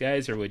have those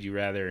guys, or would you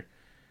rather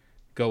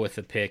go with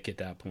the pick at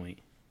that point?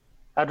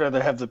 I'd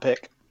rather have the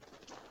pick.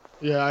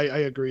 Yeah, I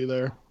agree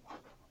there.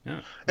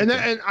 Yeah,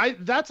 okay.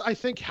 That's I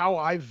think how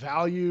I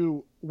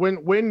value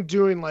when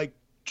doing like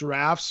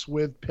drafts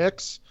with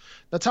picks.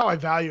 That's how I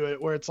value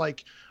it, where it's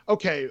like,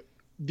 okay,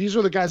 these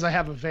are the guys I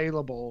have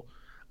available.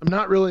 I'm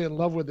not really in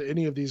love with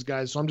any of these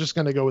guys, so I'm just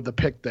going to go with the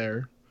pick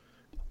there.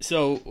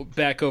 So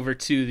back over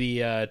to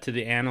the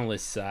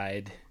analyst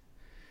side,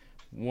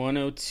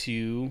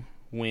 102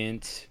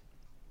 went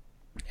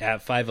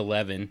at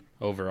 5'11"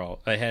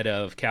 overall, ahead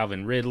of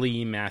Calvin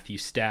Ridley, Matthew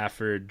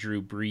Stafford,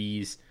 Drew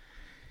Brees.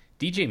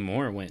 DJ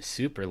Moore went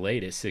super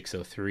late at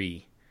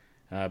 603.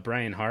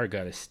 Brian Harr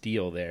got a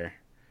steal there.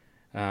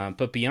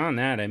 But beyond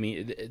that, I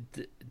mean,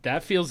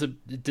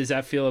 does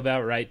that feel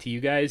about right to you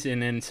guys?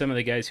 And then some of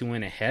the guys who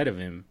went ahead of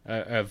him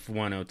of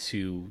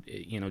 102,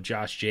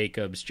 Josh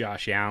Jacobs,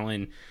 Josh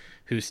Allen,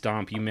 who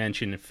Stomp you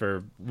mentioned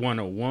for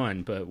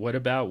 101, but what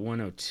about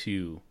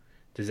 102?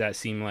 Does that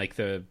seem like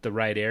the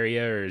right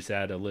area, or is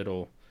that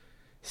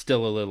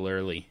still a little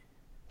early?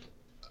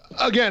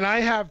 Again, I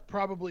have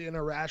probably an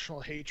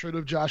irrational hatred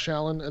of Josh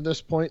Allen at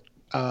this point,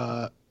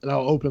 and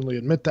I'll openly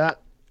admit that.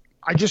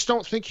 I just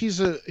don't think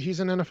he's an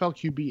NFL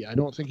QB. I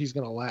don't think he's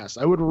going to last.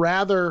 I would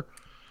rather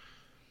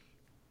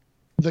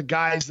the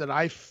guys that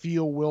I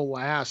feel will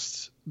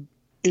last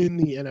in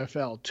the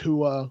NFL: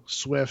 Tua,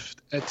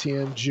 Swift,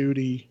 Etienne,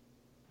 Judy,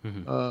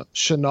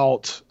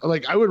 Chenault.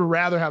 Like, I would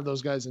rather have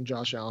those guys than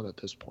Josh Allen at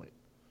this point.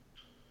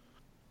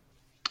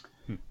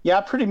 Yeah,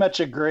 I pretty much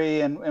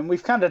agree, and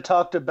we've kind of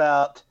talked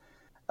about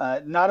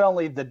not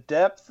only the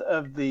depth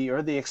of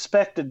the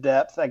expected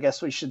depth, I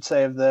guess we should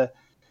say, of the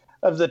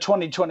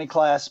 2020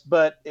 class,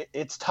 but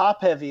it's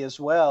top heavy as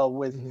well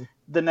with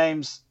the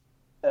names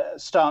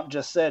Stomp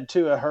just said,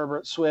 Tua,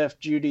 Herbert,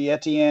 Swift, Judy,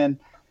 Etienne,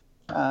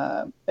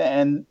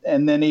 and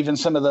then even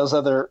some of those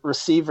other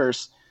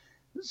receivers.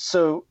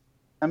 So,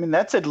 I mean,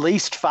 that's at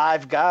least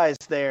 5 guys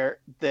there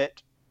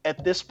that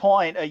at this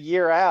point, a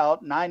year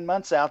out, 9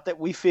 months out, that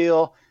we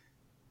feel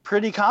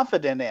pretty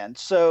confident in.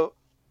 So,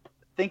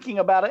 thinking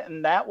about it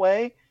in that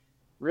way,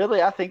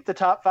 really, I think the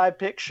top 5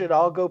 picks should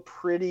all go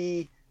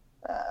pretty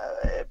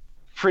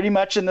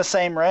much in the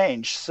same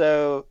range.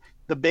 So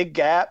the big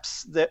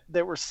gaps that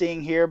we're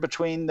seeing here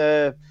between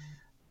the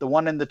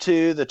 1 and the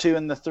 2, the 2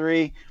 and the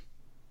 3,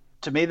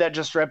 to me, that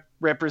just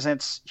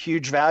represents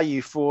huge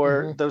value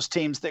for those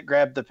teams that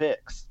grab the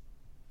picks.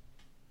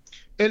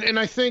 And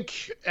I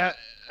think, I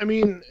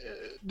mean,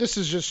 this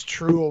is just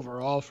true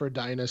overall for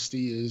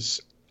Dynasty,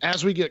 is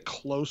as we get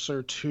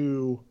closer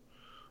to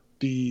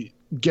the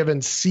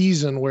given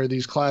season where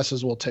these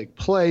classes will take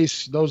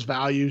place, those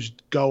values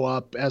go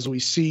up as we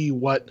see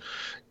what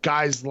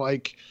guys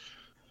like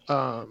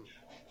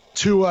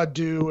Tua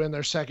do in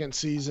their second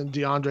season,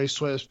 DeAndre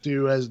Swift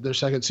do as their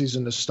second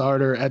season as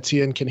starter,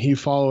 Etienne, can he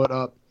follow it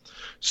up?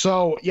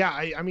 So, yeah,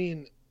 I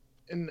mean,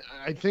 and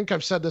I think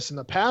I've said this in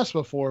the past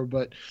before,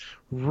 but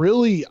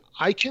really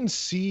I can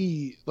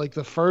see like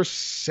the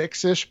first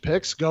 6-ish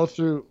picks go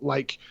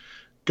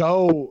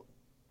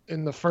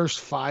in the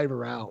first 5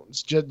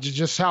 rounds.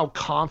 Just how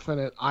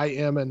confident I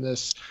am in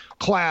this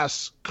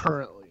class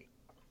currently.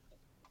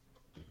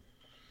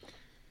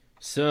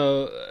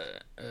 So,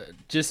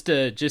 just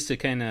to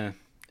kind of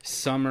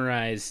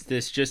summarize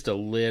this just a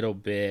little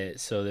bit,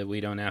 so that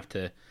we don't have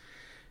to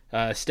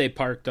stay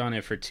parked on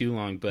it for too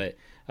long. But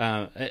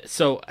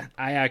so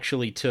I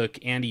actually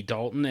took Andy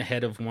Dalton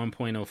ahead of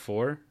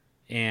 1.04.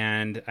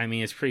 And I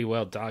mean, it's pretty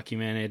well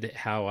documented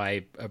how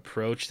I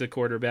approach the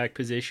quarterback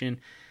position.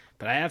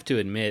 But I have to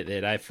admit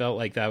that I felt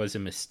like that was a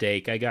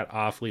mistake. I got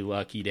awfully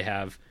lucky to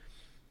have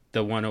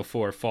the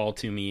 104 fall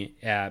to me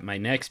at my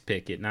next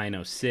pick at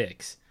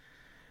 906.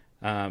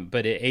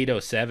 But at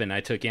 807,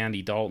 I took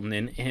Andy Dalton.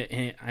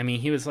 And I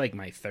mean, he was like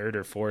my 3rd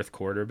or 4th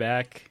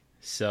quarterback.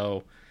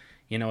 So,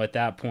 you know, at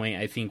that point,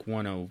 I think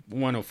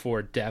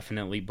 104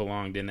 definitely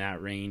belonged in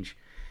that range.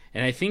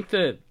 And I think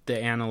the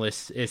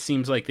analysts, it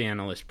seems like the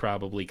analysts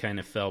probably kind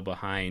of fell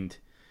behind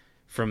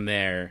from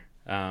there.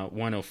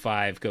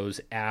 105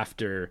 goes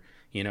after,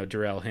 you know,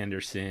 Darrell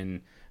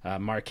Henderson,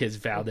 Marquez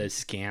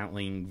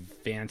Valdez-Scantling,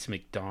 Vance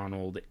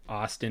McDonald,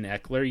 Austin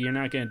Eckler. You're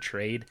not going to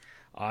trade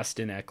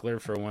Austin Eckler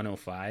for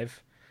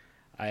 105.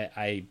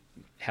 I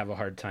have a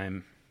hard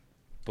time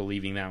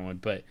believing that one.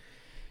 But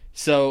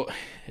so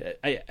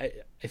I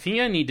think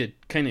I need to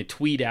kind of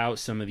tweet out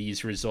some of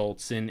these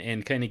results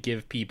and kind of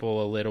give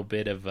people a little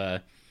bit of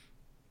a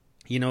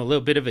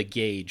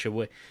gauge of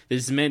what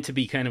this is meant to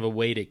be, kind of a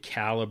way to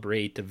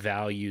calibrate the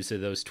values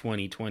of those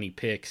 2020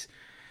 picks.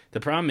 The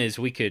problem is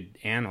we could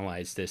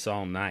analyze this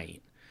all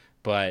night,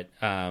 but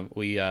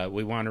we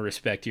want to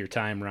respect your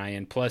time,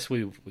 Ryan. Plus,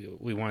 we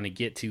want to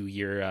get to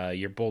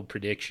your bold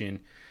prediction,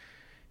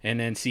 and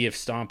then see if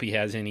Stompy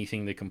has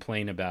anything to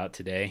complain about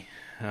today,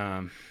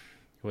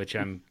 which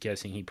I'm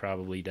guessing he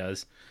probably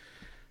does.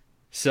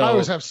 So I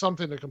always have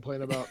something to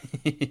complain about.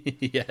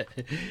 Yeah.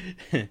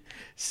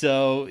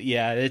 So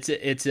yeah,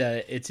 it's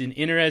an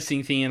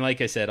interesting thing, and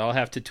like I said, I'll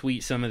have to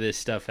tweet some of this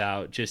stuff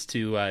out just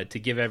to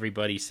give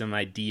everybody some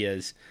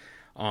ideas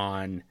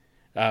on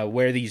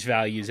where these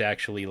values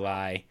actually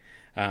lie,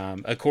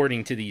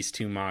 according to these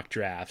 2 mock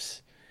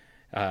drafts.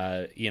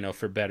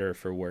 For better or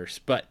for worse.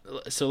 But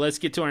so let's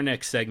get to our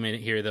next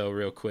segment here, though,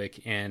 real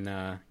quick,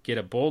 and get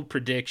a bold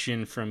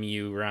prediction from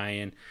you,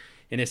 Ryan,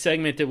 in a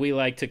segment that we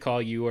like to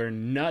call "You Are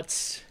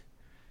Nuts."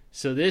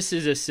 So this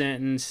is a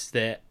sentence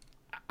that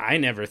I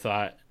never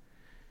thought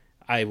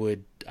I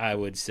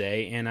would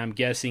say, and I'm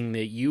guessing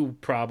that you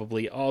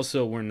probably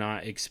also were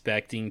not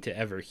expecting to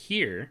ever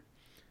hear.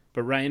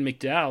 But Ryan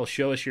McDowell,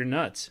 show us your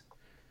nuts.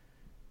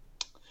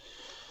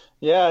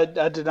 Yeah,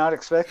 I did not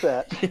expect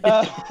that.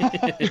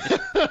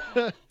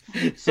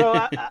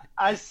 So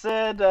I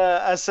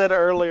said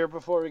earlier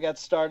before we got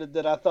started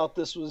that I thought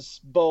this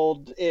was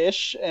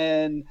bold-ish,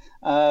 and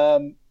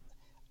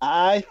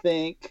I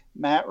think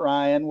Matt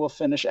Ryan will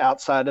finish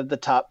outside of the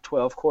top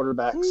 12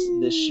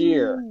 quarterbacks this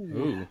year.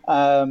 Ooh,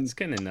 it's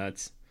kind of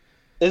nuts.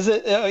 Is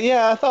it?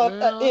 Yeah, I thought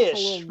Yeah,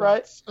 ish,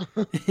 right?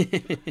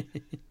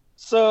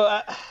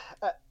 So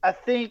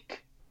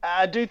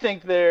I do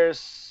think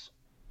there's,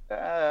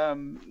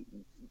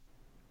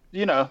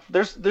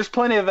 there's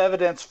plenty of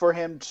evidence for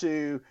him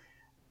to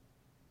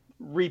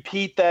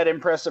repeat that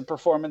impressive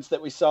performance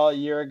that we saw a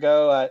year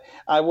ago.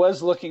 I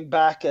was looking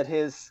back at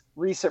his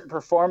recent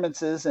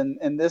performances,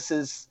 and this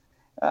is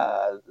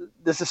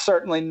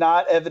certainly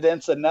not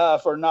evidence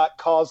enough or not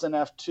cause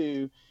enough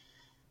to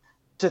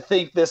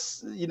think this,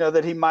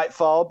 that he might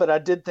fall. But I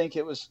did think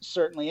it was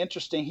certainly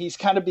interesting. He's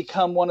kind of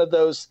become one of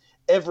those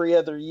every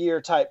other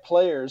year type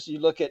players. You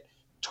look at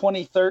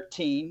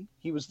 2013,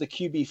 he was the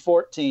QB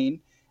 14,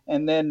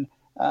 and then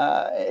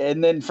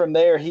from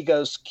there he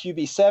goes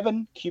QB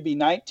 7, QB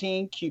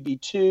 19,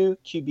 QB 2,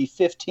 QB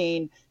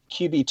 15,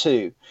 QB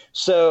 2.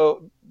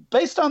 So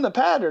based on the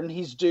pattern,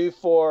 he's due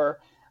for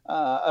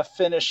a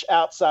finish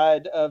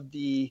outside of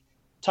the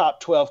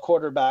top 12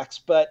 quarterbacks.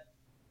 But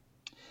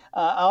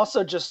I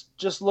also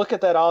just look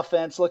at that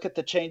offense, look at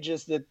the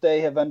changes that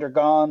they have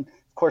undergone.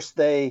 Of course,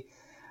 they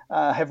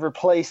have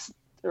replaced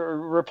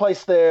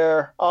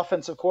their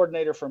offensive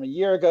coordinator from a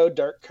year ago.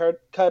 Dirk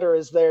Cutter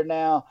is there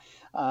now.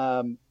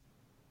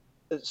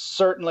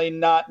 Certainly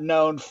not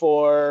known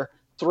for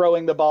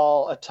throwing the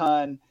ball a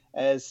ton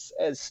as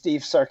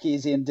Steve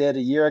Sarkisian did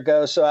a year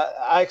ago. So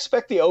I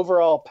expect the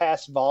overall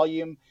pass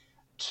volume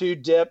to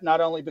dip,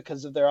 not only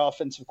because of their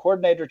offensive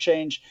coordinator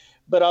change,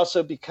 but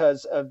also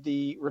because of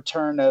the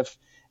return of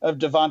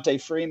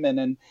Devontae Freeman.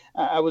 And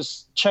I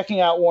was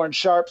checking out Warren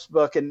Sharp's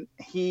book, and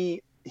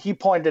he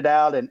pointed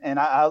out, and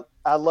I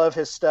love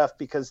his stuff,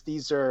 because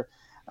these are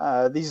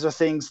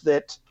things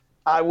that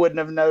I wouldn't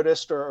have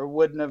noticed or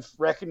wouldn't have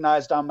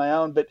recognized on my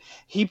own. But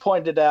he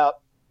pointed out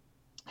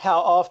how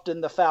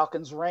often the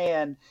Falcons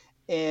ran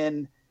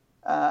in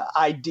how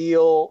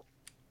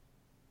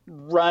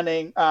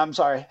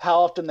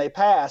often they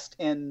passed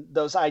in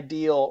those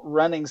ideal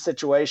running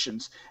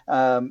situations,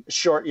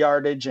 short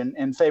yardage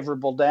and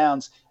favorable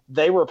downs.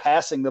 They were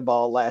passing the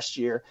ball last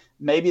year.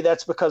 Maybe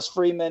that's because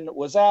Freeman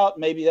was out.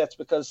 Maybe that's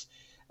because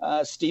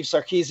Steve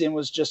Sarkisian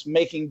was just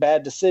making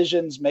bad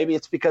decisions. Maybe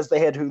it's because they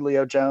had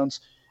Julio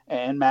Jones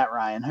and Matt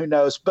Ryan. Who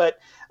knows? But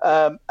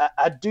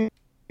I do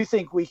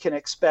think we can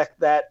expect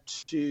that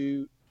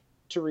to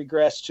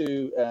regress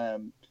to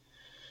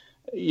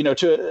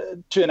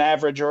an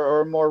average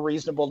or a more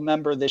reasonable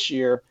number this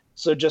year.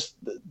 So just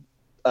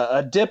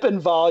a dip in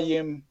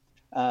volume,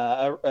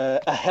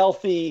 a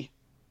healthy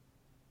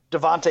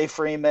Devontae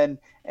Freeman,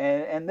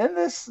 and then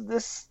this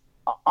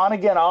on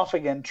again, off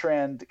again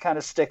trend kind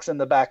of sticks in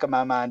the back of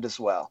my mind as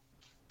well.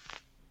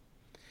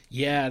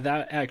 Yeah,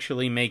 that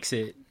actually makes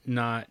it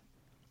not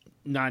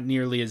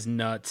nearly as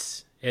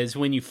nuts as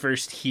when you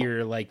first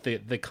hear like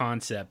the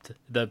concept,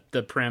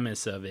 the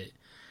premise of it.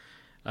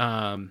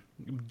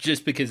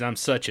 Just because I'm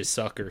such a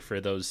sucker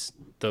for those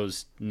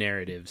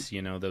narratives,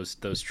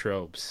 those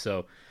tropes.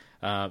 So,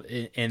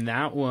 in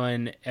that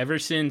one, ever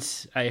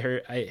since I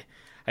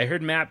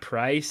heard Matt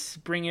Price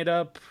bring it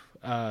up,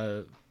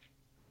 on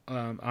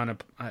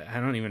I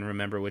don't even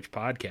remember which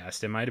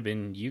podcast. It might have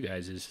been you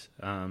guys's.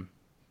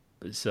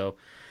 So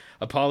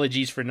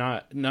apologies for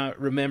not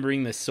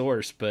remembering the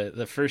source, but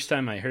the first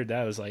time I heard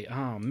that I was like,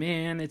 oh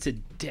man, it's a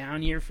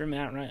down year for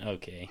Matt Ryan.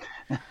 Okay.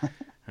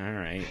 All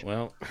right.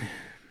 Well,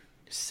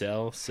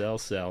 sell.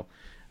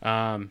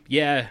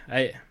 Yeah.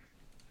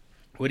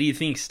 What do you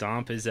think,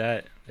 Stomp? Is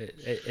that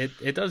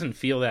it doesn't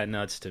feel that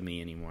nuts to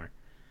me anymore.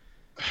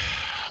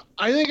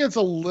 I think it's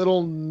a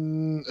little,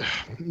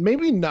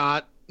 maybe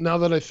not, now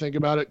that I think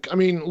about it. I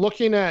mean,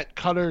 looking at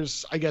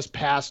Cutter's, I guess,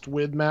 past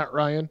with Matt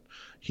Ryan,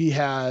 he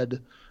had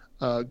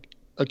a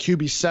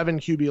QB7,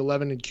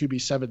 QB11, and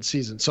QB7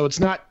 season. So it's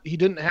not, he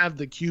didn't have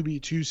the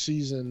QB2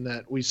 season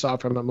that we saw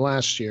from him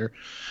last year.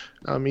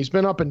 He's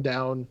been up and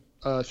down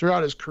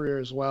throughout his career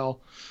as well.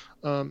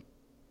 The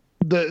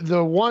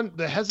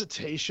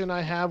hesitation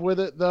I have with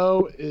it,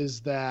 though,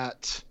 is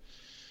that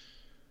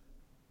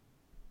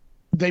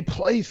they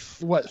play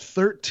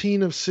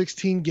 13 of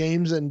 16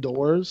 games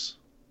indoors,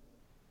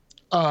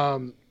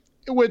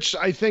 which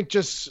I think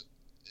just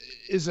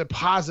is a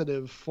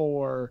positive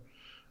for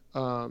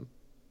Matt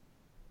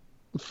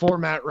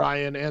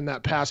Ryan and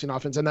that passing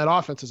offense and that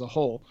offense as a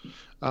whole.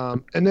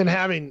 And then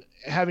having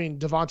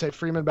Devontae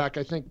Freeman back,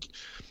 I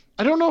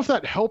don't know if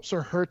that helps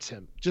or hurts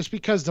him, just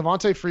because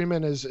Devontae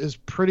Freeman is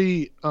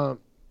pretty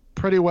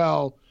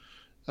well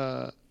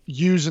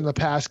used in the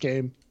pass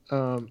game.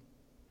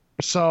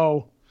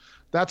 So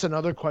that's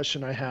another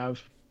question I have.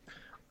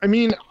 I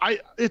mean,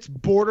 it's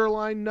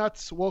borderline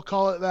nuts, we'll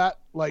call it that.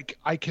 Like,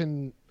 I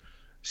can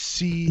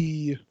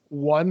see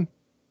one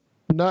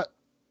nut.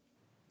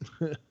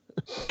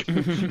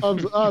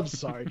 I'm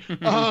sorry.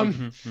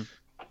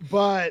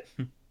 But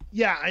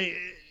yeah,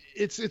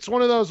 it's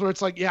one of those where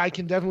it's like, yeah, I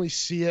can definitely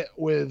see it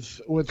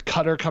with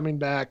Cutter coming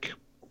back,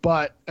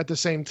 but at the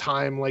same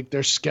time, like,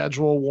 their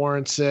schedule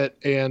warrants it,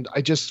 and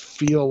I just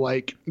feel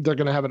like they're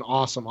going to have an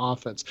awesome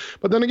offense.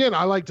 But then again,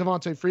 I like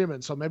Devontae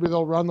Freeman, so maybe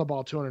they'll run the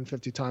ball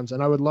 250 times,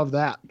 and I would love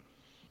that.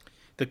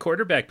 the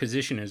quarterback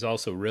position is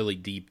also really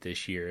deep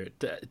this year.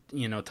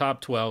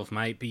 Top 12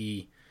 might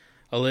be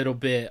a little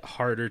bit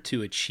harder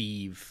to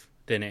achieve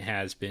than it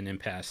has been in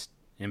past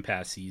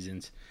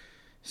seasons.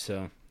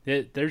 So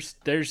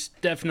there's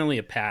definitely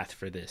a path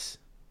for this.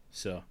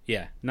 So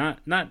yeah, not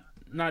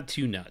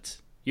too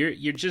nuts.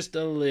 You're just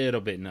a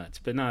little bit nuts,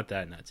 but not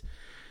that nuts.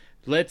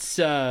 Let's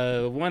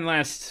one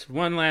last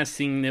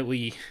thing that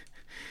we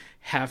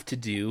have to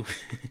do.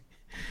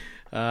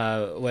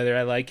 Whether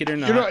I like it or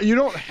not. You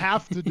don't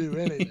have to do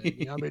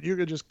anything. I mean, you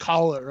could just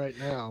call it right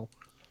now.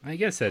 I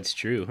guess that's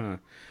true, huh?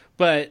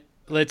 But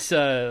let's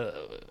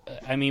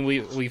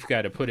we've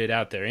got to put it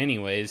out there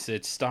anyways.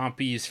 It's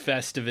Stompy's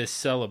Festivus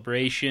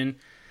celebration,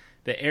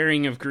 the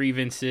airing of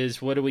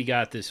grievances. What do we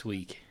got this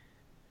week?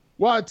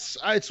 Well,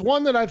 it's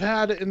one that I've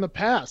had in the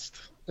past.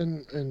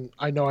 And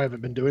I know I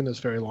haven't been doing this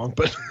very long,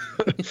 but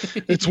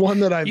it's one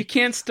that I've... You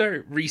can't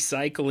start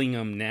recycling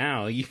them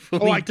now. You've I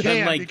only can,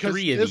 done like because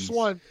 3 of these.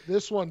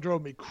 This one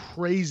drove me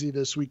crazy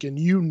this week, and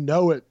you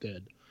know it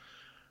did.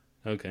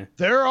 Okay.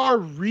 There are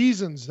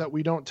reasons that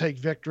we don't take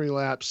victory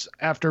laps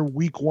after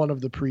week 1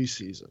 of the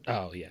preseason.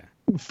 Oh, yeah.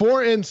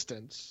 For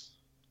instance,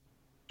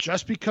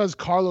 just because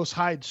Carlos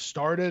Hyde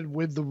started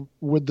with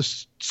the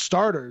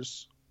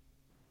starters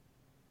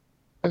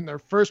in their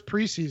first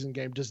preseason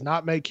game does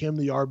not make him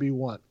the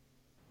RB1.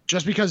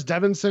 Just because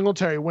Devin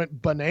Singletary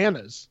went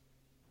bananas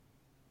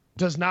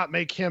does not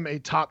make him a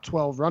top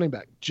 12 running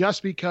back.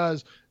 Just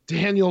because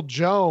Daniel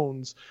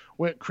Jones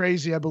went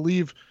crazy, I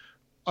believe,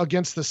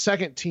 against the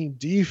second team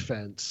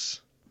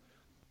defense,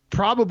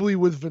 probably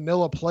with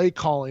vanilla play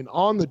calling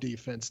on the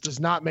defense,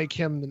 does not make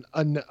him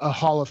a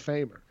Hall of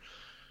Famer.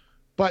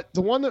 But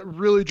the one that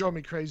really drove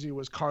me crazy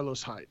was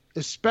Carlos Hyde,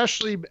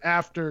 especially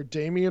after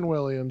Damian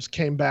Williams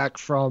came back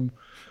from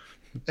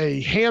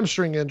a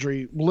hamstring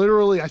injury,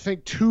 literally, I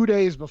think 2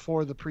 days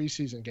before the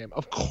preseason game.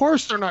 Of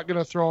course they're not going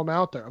to throw him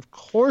out there. Of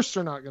course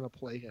they're not going to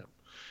play him.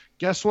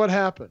 Guess what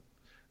happened?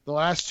 The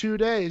last 2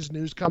 days,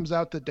 news comes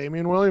out that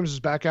Damian Williams is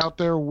back out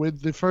there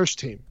with the first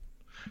team.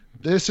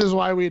 This is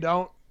why we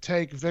don't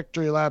take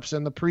victory laps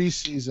in the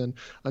preseason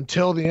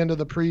until the end of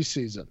the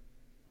preseason.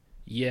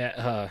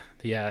 Yeah.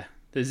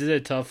 This is a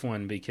tough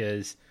one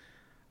because,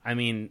 I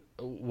mean,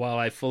 while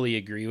I fully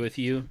agree with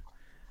you,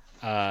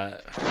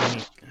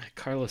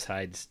 Carlos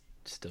Hyde's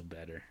still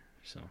better.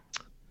 So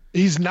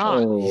he's not.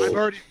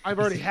 Oh. I've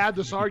already had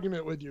this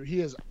argument with you. He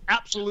is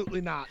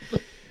absolutely not.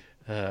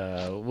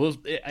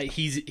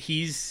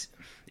 He's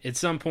at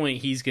some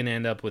point he's going to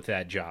end up with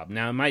that job.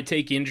 Now it might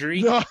take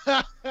injury.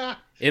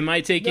 It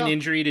might take an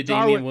injury to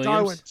Damian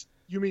Williams.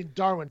 You mean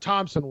Darwin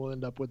Thompson will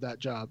end up with that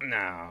job?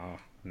 No.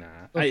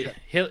 Okay.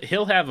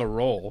 He'll have a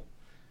role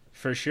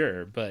for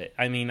sure, but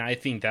I mean I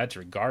think that's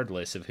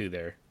regardless of who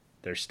their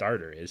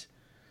starter is.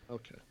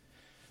 Okay.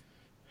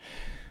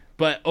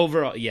 But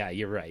overall, yeah,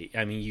 you're right.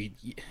 I mean,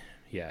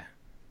 yeah.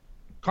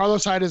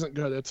 Carlos Hyde isn't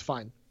good. It's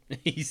fine.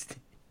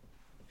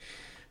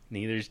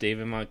 Neither's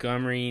David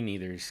Montgomery.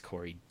 Neither's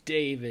Corey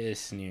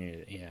Davis.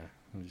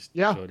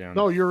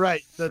 No, you're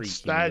right.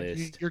 That's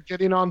that. You're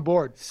getting on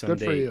board. Good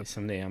for you.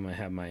 Someday I'm gonna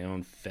have my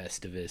own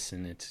Festivus,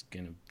 and it's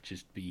gonna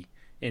just be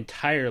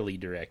entirely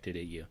directed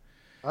at you.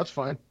 That's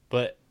fine.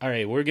 But all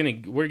right, we're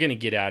gonna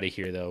get out of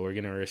here though. We're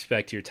gonna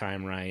respect your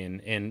time,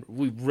 Ryan, and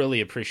we really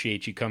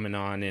appreciate you coming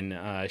on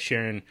and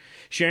sharing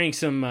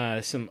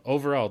some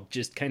overall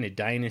just kind of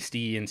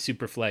dynasty and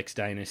SuperFlex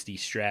dynasty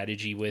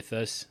strategy with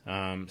us.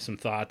 Some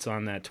thoughts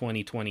on that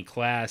 2020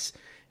 class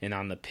and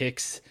on the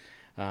picks,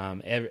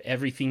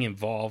 everything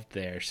involved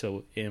there.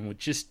 So, and we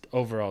just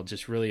overall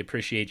just really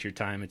appreciate your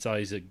time. It's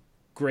always a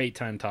great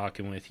time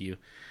talking with you.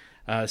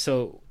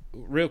 So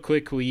real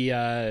quick, we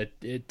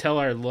tell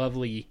our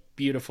lovely,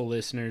 beautiful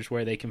listeners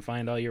where they can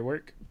find all your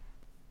work.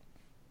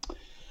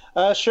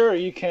 Sure.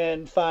 You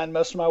can find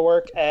most of my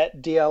work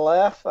at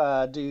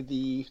DLF. Do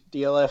the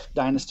DLF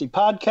Dynasty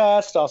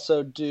podcast.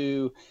 Also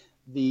do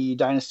the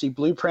Dynasty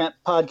Blueprint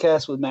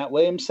podcast with Matt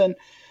Williamson.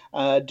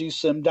 Do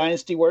some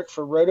Dynasty work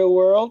for Roto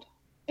World.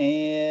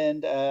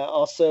 And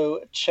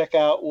also check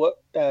out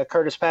what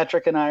Curtis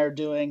Patrick and I are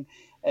doing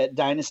at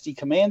Dynasty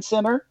Command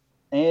Center.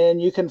 And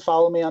you can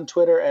follow me on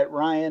Twitter at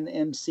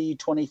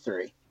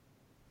RyanMC23.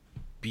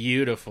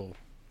 Beautiful.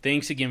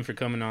 Thanks again for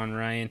coming on,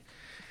 Ryan.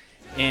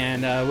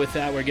 And with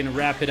that, we're going to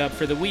wrap it up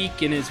for the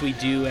week. And as we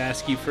do,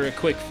 ask you for a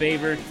quick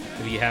favor.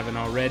 If you haven't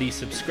already,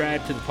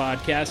 subscribe to the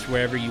podcast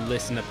wherever you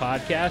listen to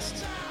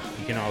podcasts.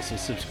 You can also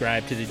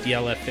subscribe to the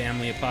DLF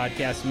family of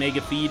podcasts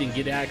mega feed and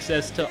get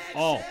access to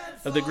all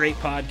of the great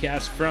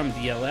podcasts from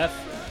DLF.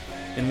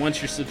 And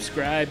once you're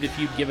subscribed, if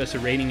you'd give us a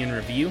rating and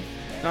review.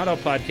 Not all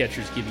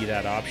podcatchers give you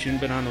that option,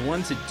 but on the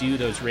ones that do,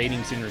 those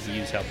ratings and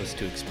reviews help us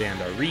to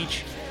expand our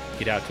reach,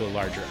 get out to a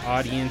larger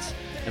audience,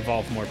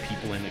 involve more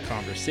people in the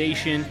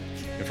conversation,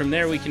 and from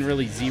there we can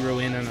really zero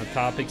in on the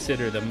topics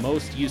that are the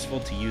most useful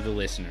to you, the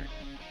listener.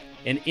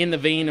 And in the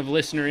vein of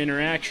listener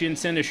interaction,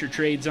 send us your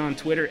trades on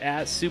Twitter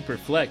at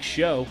SuperFlex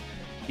Show.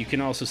 You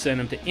can also send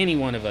them to any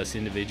one of us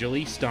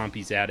individually.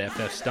 Stompy's at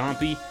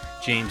FFStompy,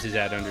 James is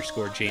at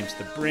 _James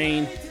the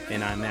Brain,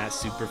 and I'm at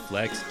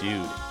SuperFlex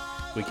Dude.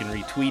 We can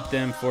retweet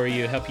them for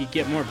you, help you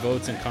get more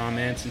votes and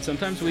comments, and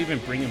sometimes we even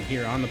bring them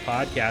here on the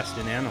podcast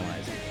and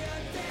analyze them.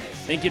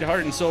 Thank you to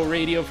Heart and Soul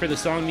Radio for the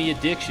song The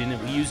Addiction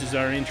that we use as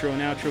our intro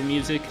and outro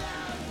music.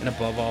 And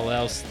above all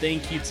else,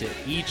 thank you to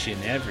each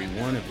and every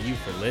one of you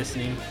for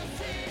listening.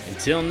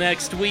 Until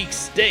next week,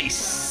 stay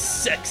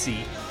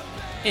sexy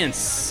and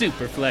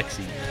super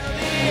flexy.